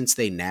 who since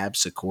they nabbed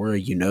Sakura,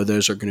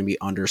 those are going to be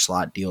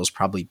underslot deals,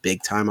 probably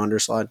big time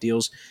underslot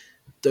deals.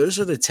 Those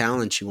are the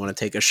talents you want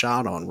to take a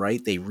shot on,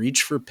 right? They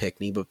reached for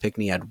Pickney, but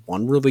Pickney had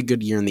one really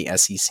good year in the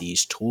SEC.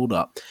 He's tooled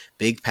up,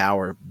 big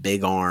power,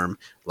 big arm,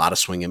 a lot of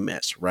swing and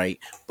miss, right?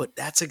 But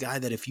that's a guy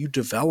that if you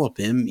develop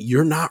him,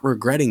 you're not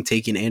regretting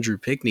taking Andrew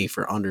Pickney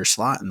for under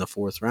slot in the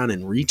fourth round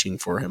and reaching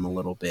for him a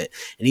little bit.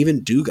 And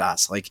even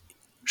Dugas, like,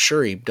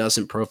 sure, he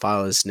doesn't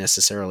profile as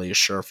necessarily a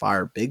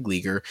surefire big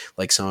leaguer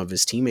like some of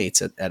his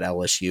teammates at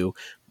LSU,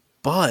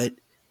 but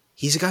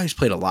he's a guy who's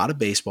played a lot of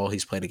baseball.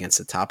 He's played against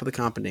the top of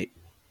the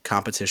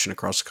competition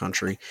across the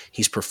country.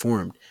 He's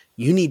performed.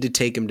 You need to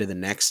take him to the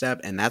next step,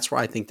 and that's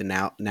where I think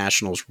the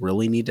Nationals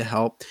really need to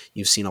help.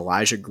 You've seen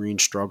Elijah Green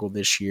struggle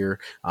this year.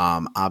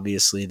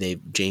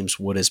 Obviously, James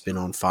Wood has been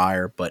on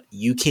fire, but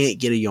you can't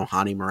get a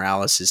Yohani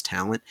Morales'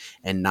 talent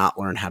and not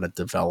learn how to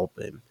develop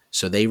him.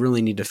 So they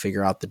really need to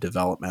figure out the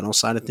developmental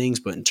side of things.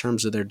 But in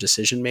terms of their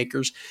decision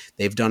makers,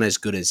 they've done as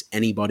good as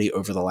anybody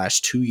over the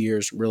last 2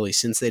 years, really,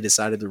 since they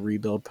decided to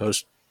rebuild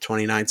post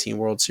 2019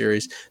 World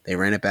Series. They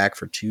ran it back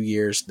for 2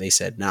 years. They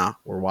said, nah,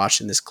 we're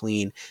washing this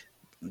clean.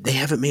 They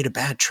haven't made a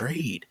bad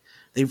trade.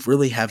 They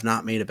really have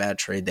not made a bad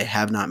trade. They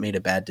have not made a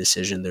bad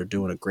decision. They're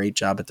doing a great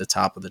job at the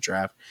top of the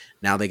draft.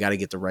 Now they got to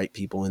get the right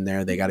people in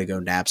there. They got to go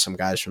nab some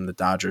guys from the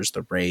Dodgers,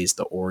 the Rays,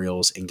 the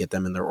Orioles, and get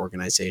them in their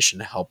organization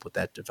to help with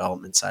that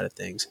development side of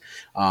things.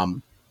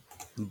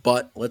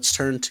 But let's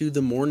turn to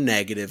the more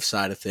negative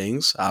side of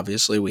things.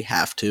 Obviously, we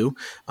have to.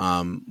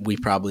 We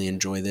probably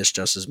enjoy this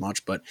just as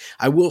much. But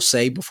I will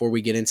say before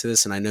we get into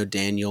this, and I know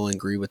Dan, you'll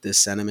agree with this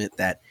sentiment,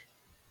 that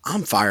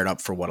I'm fired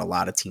up for what a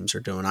lot of teams are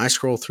doing. I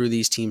scroll through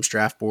these teams'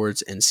 draft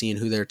boards and seeing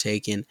who they're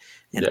taking,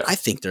 and Yeah. I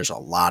think there's a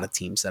lot of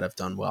teams that have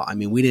done well. I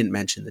mean, we didn't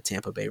mention the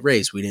Tampa Bay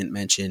Rays. We didn't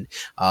mention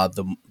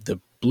the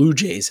Blue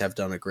Jays have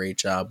done a great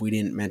job. We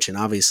didn't mention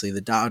obviously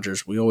the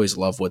Dodgers. We always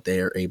love what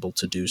they are able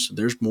to do. So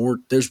there's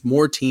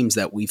more teams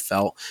that we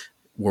felt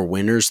were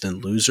winners than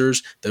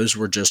losers. Those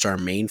were just our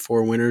main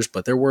four winners,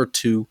 but there were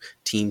two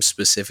teams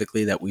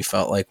specifically that we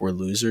felt like were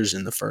losers,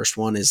 and the first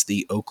one is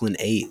the Oakland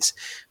A's.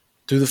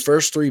 Through the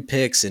first three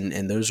picks,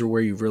 and those are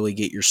where you really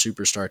get your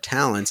superstar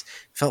talents,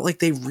 felt like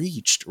they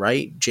reached,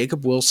 right?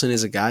 Jacob Wilson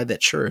is a guy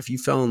that, sure, if you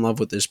fell in love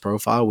with his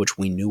profile, which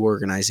we knew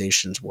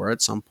organizations were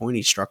at some point,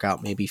 he struck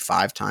out maybe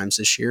 5 times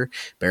this year,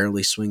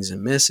 barely swings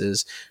and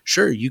misses.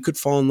 Sure, you could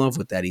fall in love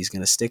with that. He's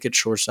going to stick at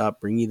shortstop,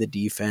 bring you the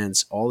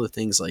defense, all the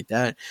things like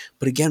that.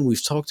 But again,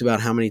 we've talked about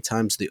how many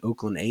times the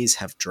Oakland A's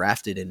have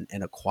drafted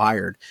and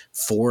acquired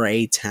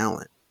 4A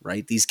talent.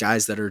 Right? These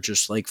guys that are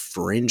just like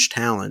fringe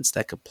talents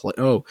that could play.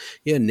 Oh,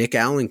 yeah, Nick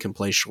Allen can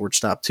play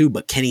shortstop too,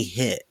 but can he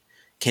hit?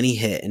 Can he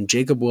hit? And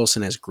Jacob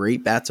Wilson has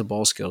great bat to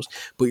ball skills,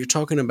 but you're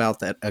talking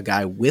about that a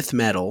guy with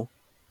metal,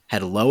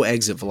 had low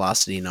exit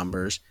velocity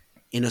numbers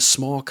in a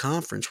small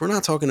conference. We're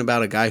not talking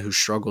about a guy who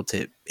struggled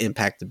to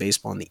impact the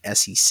baseball in the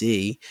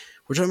SEC.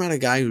 We're talking about a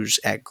guy who's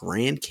at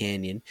Grand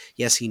Canyon.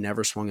 Yes, he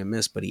never swung and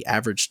missed, but he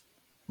averaged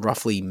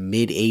roughly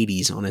mid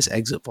 80s on his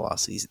exit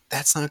velocities.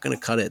 That's not going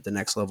to cut it at the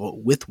next level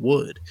with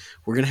Wood.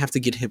 We're going to have to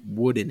get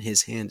Wood in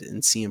his hand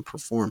and see him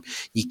perform.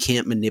 You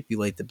can't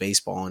manipulate the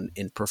baseball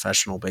in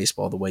professional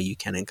baseball the way you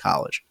can in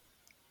college.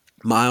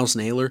 Miles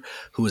Naylor,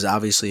 who is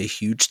obviously a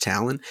huge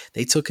talent,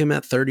 they took him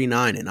at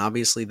 39, and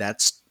obviously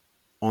that's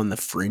on the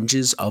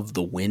fringes of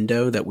the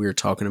window that we were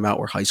talking about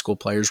where high school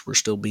players were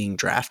still being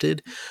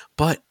drafted.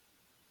 But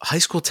high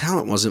school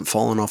talent wasn't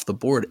falling off the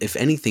board. If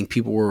anything,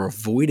 people were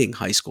avoiding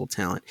high school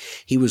talent.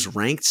 He was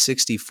ranked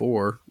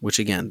 64, which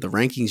again, the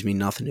rankings mean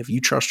nothing. If you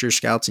trust your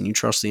scouts and you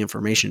trust the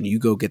information, you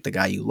go get the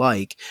guy you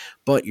like.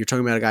 But you're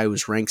talking about a guy who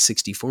was ranked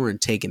 64 and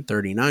taken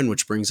 39,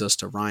 which brings us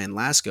to Ryan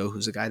Lasko,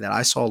 who's a guy that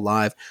I saw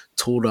live,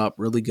 tooled up,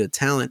 really good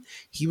talent.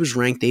 He was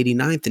ranked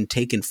 89th and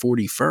taken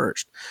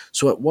 41st.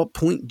 So at what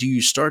point do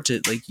you start to,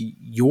 like,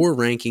 your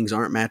rankings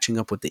aren't matching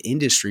up with the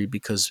industry?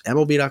 Because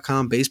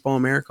MLB.com, Baseball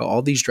America,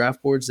 all these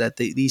draft boards that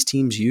these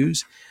teams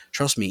use,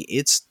 trust me,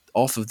 it's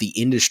off of the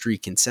industry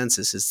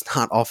consensus. It's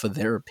not off of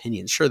their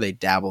opinions. Sure, they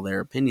dabble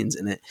their opinions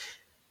in it.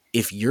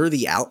 If you're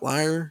the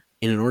outlier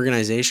in an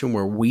organization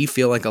where we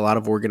feel like a lot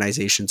of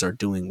organizations are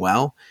doing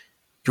well,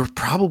 you're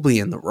probably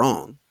in the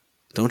wrong,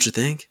 don't you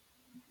think?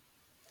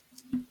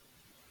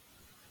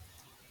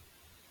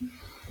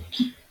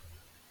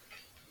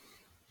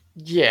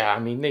 Yeah, I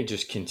mean, they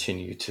just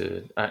continue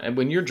to. And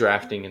when you're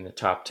drafting in the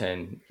top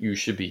 10, you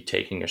should be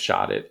taking a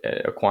shot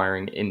at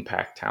acquiring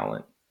impact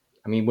talent.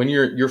 I mean, when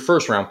you're your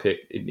first round pick,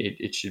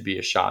 it should be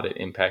a shot at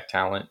impact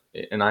talent.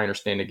 And I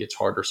understand it gets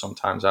harder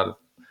sometimes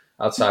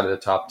outside of the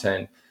top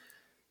 10.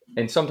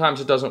 And sometimes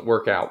it doesn't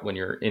work out when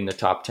you're in the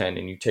top 10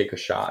 and you take a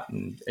shot.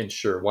 And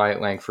sure, Wyatt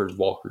Langford,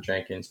 Walker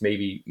Jenkins,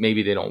 maybe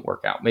they don't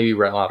work out. Maybe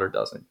Rhett Lauder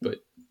doesn't.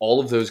 But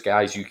all of those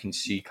guys, you can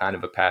see kind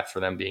of a path for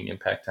them being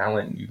impact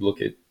talent. And you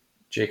look at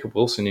Jacob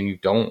Wilson and you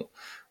don't.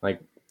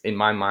 Like, in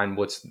my mind,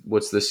 what's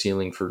the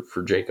ceiling for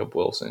Jacob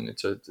Wilson?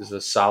 It's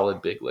a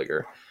solid big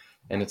leaguer.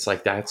 And it's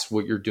like that's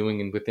what you're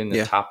doing within the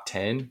Yeah. top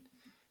 10,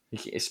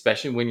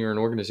 especially when you're an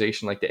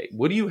organization like that.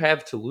 What do you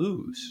have to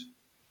lose?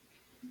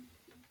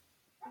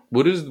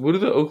 What do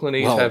the Oakland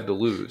A's Well, have to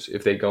lose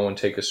if they go and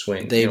take a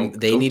swing? they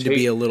need to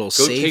be a little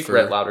go take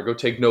Rhett safer. Lauder, go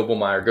take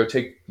Noblemeyer, go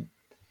take.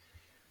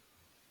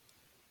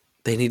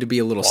 They need to be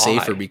a little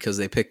safer Why? because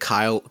they picked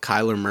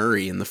Kyler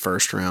Murray in the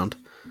first round.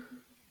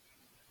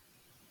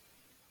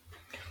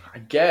 I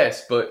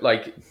guess, but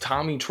like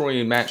Tommy Troy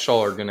and Matt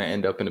Shaw are going to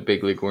end up in a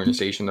big league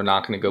organization. They're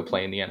not going to go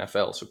play in the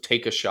NFL. So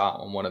take a shot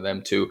on one of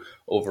them two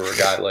over a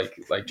guy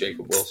like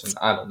Jacob Wilson.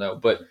 I don't know,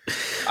 but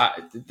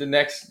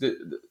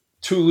the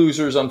two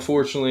losers,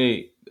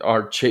 unfortunately,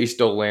 are Chase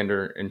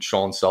Dolander and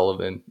Sean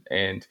Sullivan,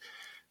 and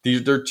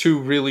they're two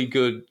really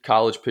good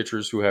college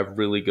pitchers who have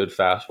really good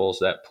fastballs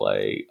that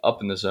play up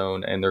in the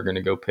zone, and they're going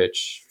to go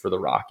pitch for the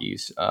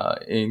Rockies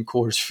in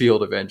Coors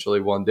Field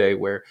eventually one day,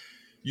 where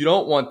you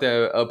don't want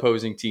the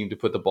opposing team to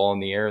put the ball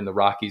in the air, and the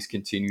Rockies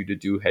continue to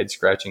do head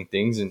scratching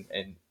things. And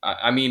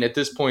I mean, at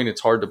this point,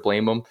 it's hard to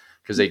blame them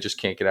because they just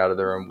can't get out of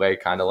their own way,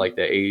 kind of like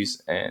the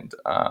A's. And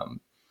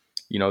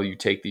you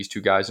take these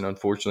two guys, and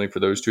unfortunately for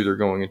those two, they're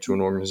going into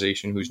an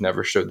organization who's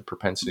never showed the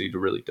propensity to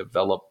really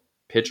develop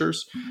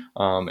pitchers,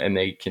 and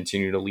they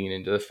continue to lean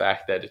into the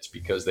fact that it's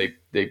because they're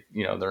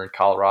in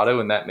Colorado,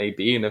 and that may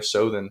be, and if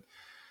so, then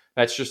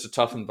that's just a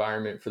tough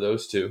environment for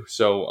those two.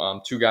 So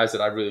two guys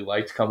that I really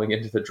liked coming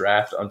into the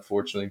draft,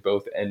 unfortunately,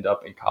 both end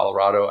up in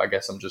Colorado. I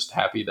guess I'm just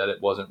happy that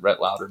it wasn't Rhett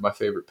Lauder, my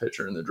favorite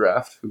pitcher in the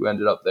draft, who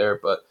ended up there.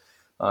 But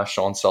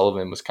Sean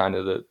Sullivan was kind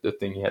of the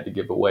thing he had to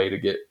give away to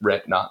get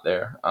Rhett not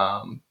there.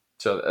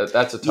 So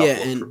that's a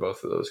tough look for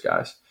both of those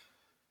guys.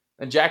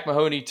 And Jack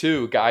Mahoney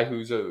too, a guy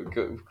who's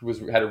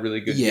had a really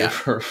good year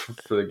for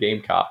the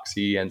Gamecocks.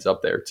 He ends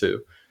up there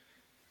too.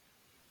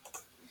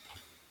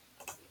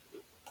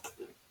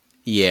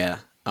 Yeah.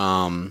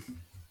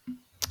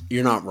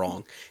 You're not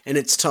wrong. And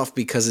it's tough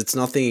because it's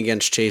nothing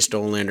against Chase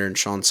Dolander and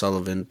Sean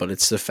Sullivan, but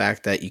it's the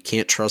fact that you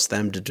can't trust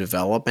them to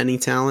develop any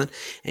talent,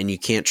 and you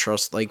can't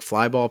trust like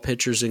fly ball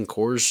pitchers and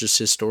cores just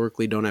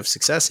historically don't have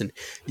success. And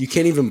you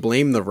can't even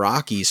blame the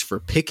Rockies for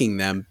picking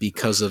them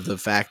because of the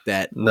fact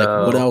that like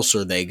what else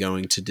are they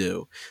going to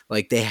do?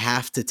 Like they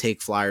have to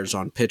take flyers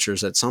on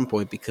pitchers at some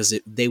point because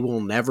they will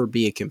never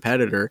be a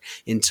competitor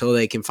until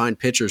they can find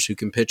pitchers who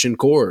can pitch in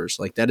cores.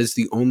 Like that is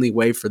the only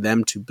way for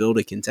them to build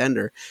a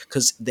contender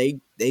because they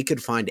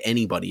could find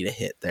anybody to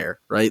hit there,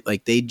 right?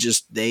 Like we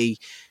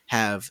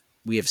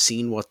have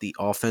seen what the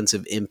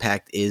offensive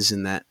impact is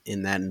in that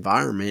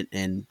environment,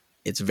 and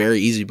it's very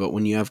easy. But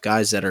when you have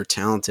guys that are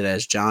talented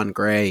as John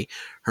Gray,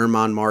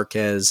 Herman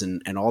Marquez,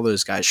 and all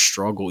those guys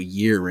struggle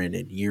year in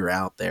and year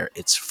out there,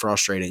 it's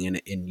frustrating.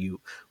 And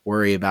you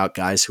worry about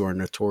guys who are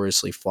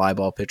notoriously fly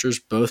ball pitchers,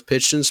 both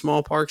pitched in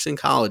small parks and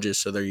colleges,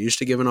 so they're used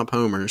to giving up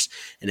homers.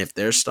 And if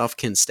their stuff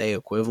can stay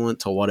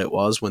equivalent to what it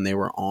was when they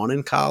were on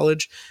in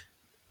college,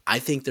 I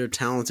think they're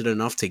talented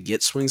enough to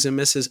get swings and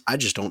misses. I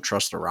just don't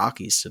trust the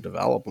Rockies to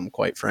develop them,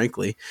 quite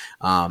frankly.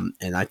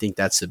 And I think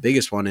that's the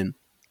biggest one. And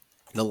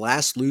the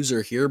last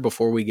loser here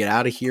before we get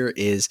out of here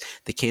is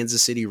the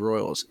Kansas City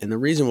Royals. And the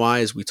reason why,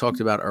 as we talked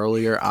about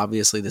earlier,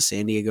 obviously the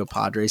San Diego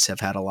Padres have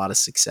had a lot of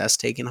success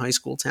taking high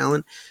school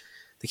talent.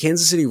 The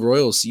Kansas City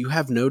Royals, you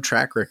have no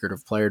track record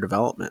of player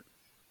development.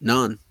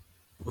 None.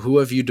 Who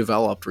have you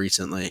developed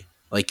recently?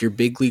 Like your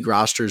big league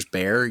roster's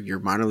bare, your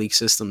minor league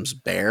system's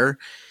bare,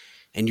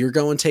 and you're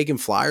going taking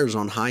flyers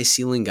on high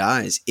ceiling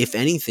guys. If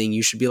anything,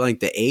 you should be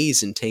like the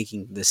A's and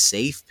taking the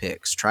safe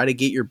picks. Try to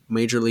get your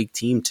major league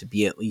team to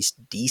be at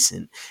least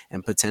decent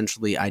and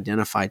potentially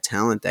identify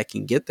talent that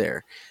can get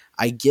there.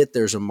 I get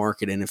there's a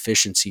market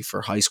inefficiency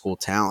for high school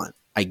talent.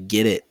 I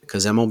get it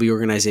because MLB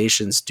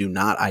organizations do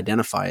not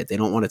identify it. They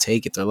don't want to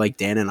take it. They're like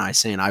Dan and I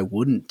saying, I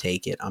wouldn't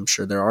take it. I'm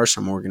sure there are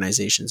some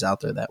organizations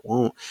out there that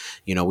won't.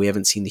 We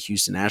haven't seen the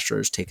Houston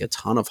Astros take a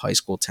ton of high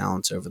school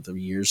talents over the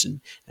years, and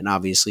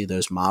obviously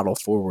those model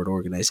forward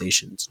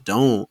organizations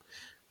don't.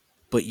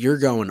 But you're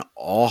going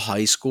all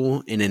high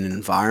school in an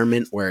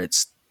environment where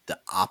it's the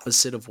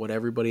opposite of what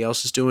everybody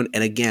else is doing.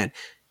 And again,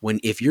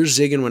 if you're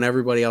zigging when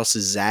everybody else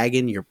is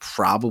zagging, you're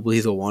probably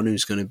the one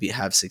who's going to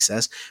have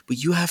success. But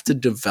you have to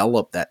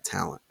develop that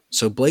talent.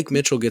 So Blake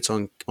Mitchell gets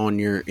in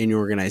your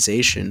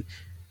organization,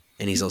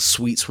 and he's a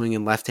sweet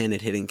swinging left-handed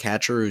hitting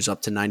catcher who's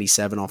up to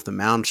 97 off the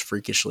mound,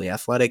 freakishly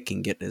athletic,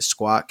 can get in his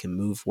squat, can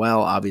move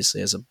well, obviously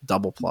has a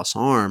double plus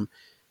arm.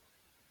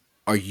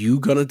 Are you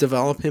going to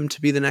develop him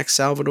to be the next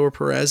Salvador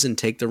Perez and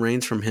take the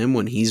reins from him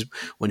when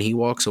he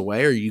walks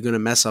away? Or are you going to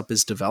mess up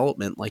his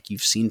development like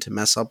you've seen to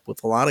mess up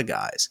with a lot of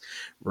guys,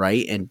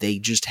 right? And they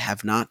just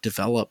have not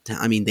developed.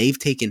 I mean, they've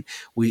taken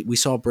we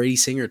saw Brady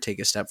Singer take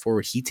a step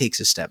forward. He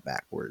takes a step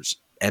backwards.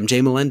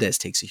 MJ Melendez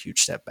takes a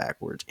huge step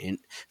backwards. And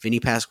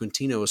Vinny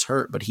Pasquantino was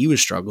hurt, but he was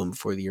struggling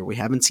before the year. We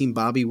haven't seen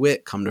Bobby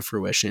Witt come to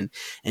fruition.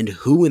 And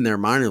who in their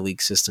minor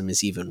league system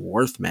is even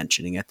worth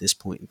mentioning at this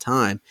point in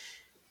time?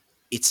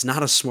 It's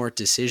not a smart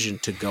decision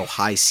to go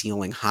high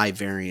ceiling, high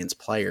variance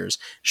players.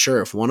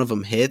 Sure, if one of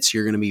them hits,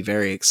 you're going to be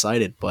very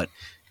excited, but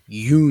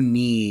you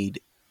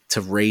need to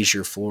raise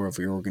your floor of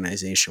your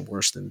organization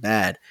worse than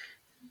bad.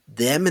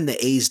 Them and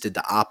the A's did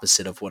the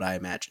opposite of what I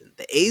imagined.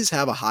 The A's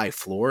have a high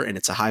floor, and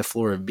it's a high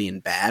floor of being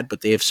bad,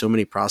 but they have so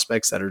many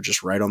prospects that are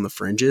just right on the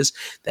fringes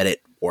that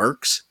it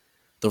works.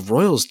 The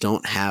Royals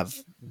don't have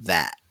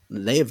that.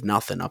 They have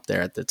nothing up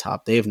there at the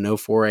top. They have no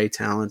 4A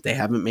talent. They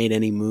haven't made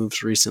any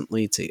moves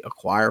recently to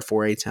acquire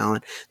 4A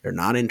talent. They're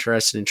not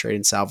interested in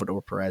trading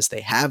Salvador Perez.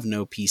 They have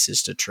no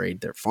pieces to trade.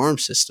 Their farm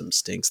system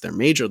stinks. Their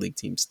major league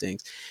team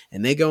stinks.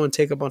 And they go and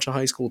take a bunch of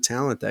high school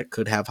talent that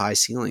could have high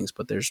ceilings,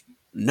 but there's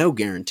no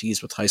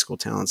guarantees with high school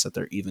talents that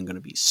they're even going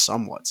to be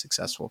somewhat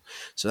successful.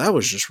 So that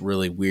was just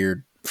really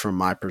weird from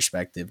my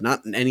perspective. Not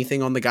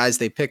anything on the guys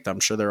they picked. I'm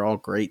sure they're all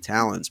great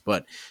talents,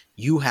 but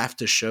you have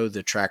to show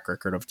the track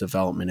record of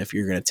development if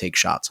you're going to take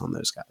shots on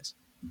those guys.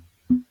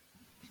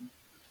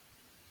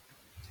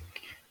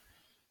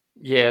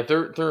 Yeah,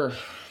 they're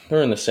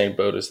in the same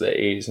boat as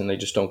the A's, and they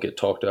just don't get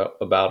talked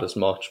about as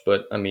much.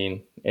 But I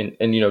mean, and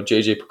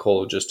JJ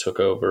Picollo just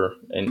took over,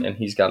 and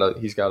he's got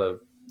a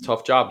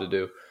tough job to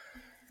do,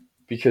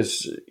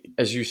 because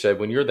as you said,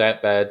 when you're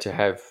that bad, to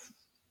have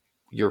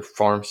your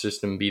farm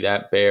system be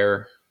that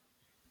bare,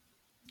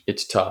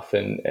 it's tough.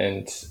 And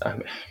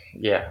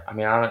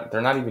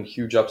they're not even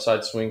huge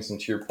upside swings. And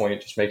to your point,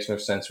 it just makes no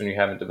sense when you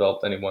haven't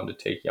developed anyone to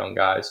take young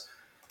guys.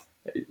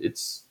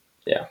 It's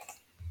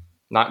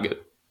not good.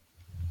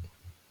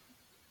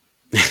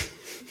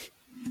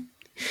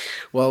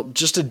 Well,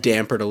 just a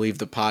damper to leave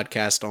the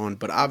podcast on,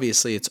 but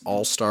obviously it's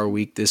All-Star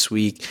Week this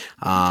week,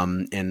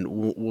 and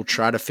we'll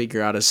try to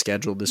figure out a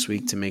schedule this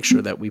week to make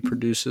sure that we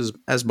produce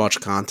as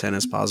much content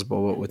as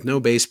possible. But with no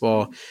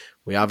baseball,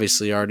 we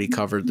obviously already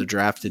covered the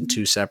draft in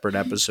 2 separate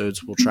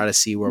episodes. We'll try to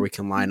see where we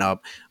can line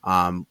up,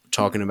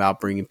 talking about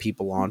bringing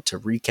people on to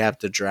recap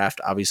the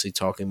draft, obviously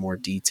talking more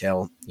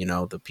detail,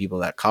 the people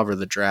that cover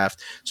the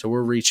draft. So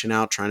we're reaching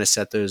out, trying to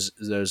set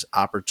those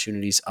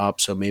opportunities up.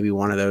 So maybe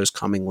one of those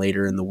coming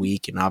later in the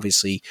week, and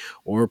obviously,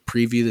 or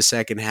preview the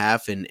second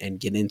half and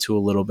get into a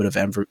little bit of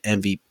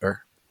MVP,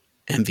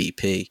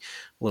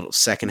 little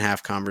second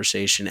half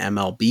conversation,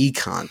 MLB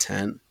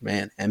content,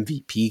 man,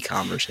 MVP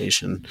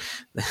conversation.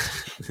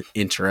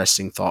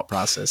 Interesting thought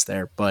process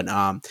there. But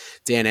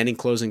Dan, any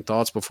closing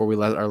thoughts before we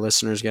let our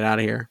listeners get out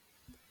of here?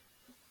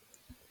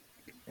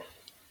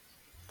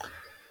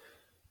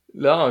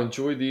 No,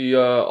 enjoy the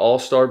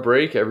All-Star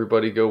break.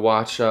 Everybody go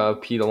watch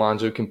Pete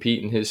Alonso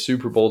compete in his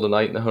Super Bowl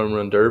tonight in the Home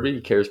Run Derby.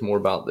 He cares more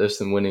about this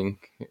than winning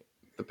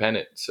the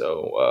pennant.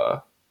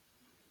 So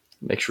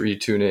make sure you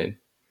tune in,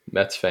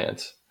 Mets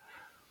fans.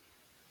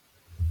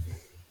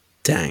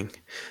 Dang.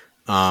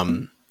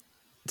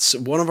 So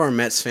one of our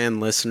Mets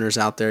fan listeners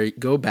out there,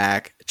 go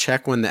back,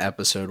 check when the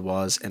episode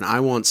was, and I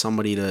want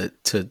somebody to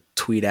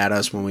tweet at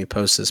us when we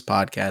post this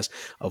podcast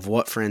of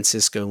what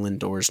Francisco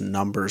Lindor's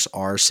numbers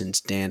are since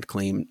Dan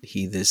claimed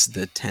he is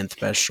the 10th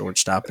best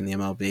shortstop in the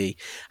MLB.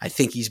 I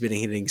think he's been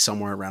hitting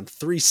somewhere around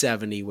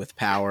 370 with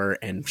power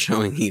and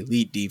showing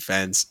elite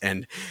defense,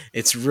 and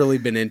it's really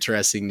been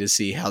interesting to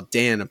see how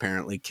Dan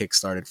apparently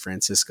kickstarted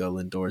Francisco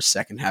Lindor's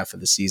second half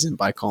of the season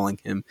by calling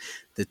him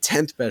the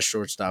 10th best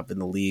shortstop in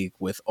the league,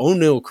 with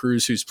O'Neal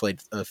Cruz, who's played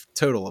a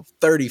total of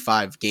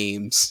 35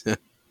 games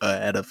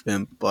ahead of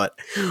him. But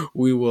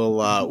we will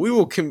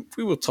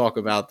talk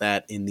about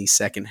that in the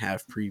second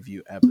half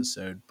preview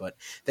episode. But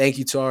thank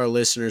you to our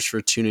listeners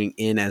for tuning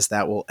in, as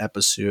that will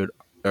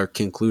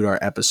conclude our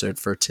episode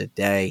for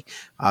today.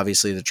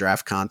 Obviously, the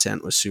draft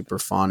content was super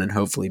fun, and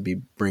hopefully be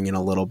bringing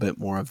a little bit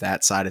more of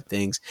that side of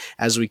things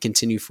as we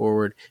continue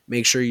forward.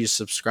 Make sure you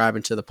subscribe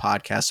into the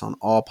podcast on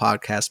all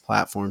podcast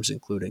platforms,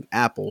 including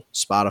Apple,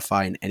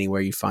 Spotify, and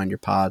anywhere you find your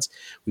pods.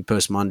 We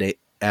post Monday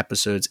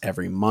episodes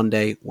every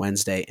Monday,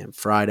 Wednesday, and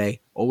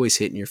Friday, always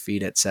hitting your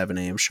feed at 7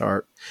 a.m.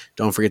 sharp.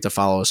 Don't forget to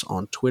follow us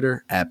on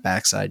Twitter at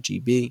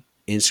BacksideGB,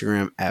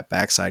 Instagram at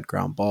Backside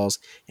Ground Balls,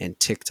 and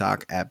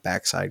TikTok at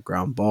Backside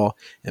Ground Ball.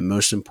 And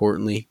most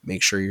importantly,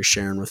 make sure you're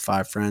sharing with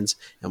 5 friends,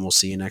 and we'll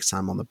see you next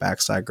time on the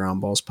Backside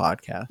Ground Balls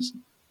podcast.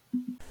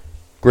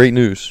 Great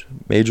news.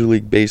 Major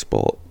League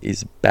Baseball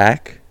is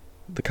back.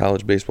 The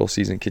college baseball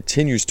season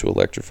continues to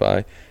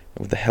electrify. And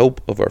with the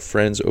help of our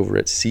friends over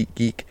at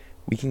SeatGeek,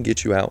 we can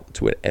get you out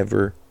to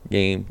whatever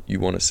game you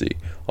want to see.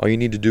 All you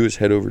need to do is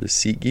head over to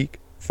SeatGeek,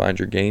 find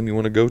your game you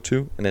want to go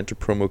to, and enter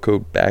promo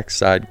code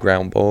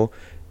BacksideGroundBall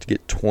to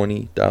get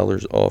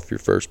 $20 off your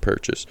first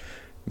purchase.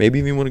 Maybe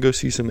even want to go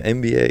see some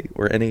NBA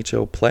or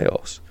NHL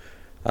playoffs.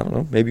 I don't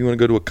know, maybe you want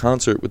to go to a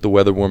concert with the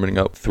weather warming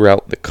up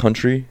throughout the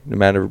country. No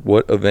matter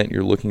what event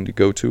you're looking to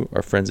go to,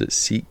 our friends at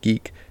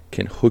SeatGeek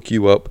can hook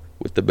you up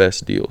with the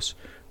best deals.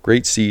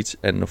 Great seats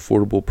at an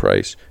affordable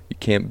price. You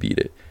can't beat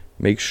it.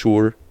 Make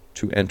sure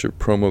to enter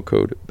promo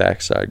code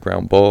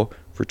BacksideGroundBall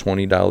for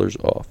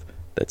 $20 off.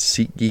 That's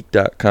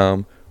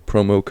SeatGeek.com,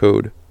 promo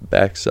code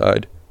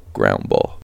BacksideGroundBall.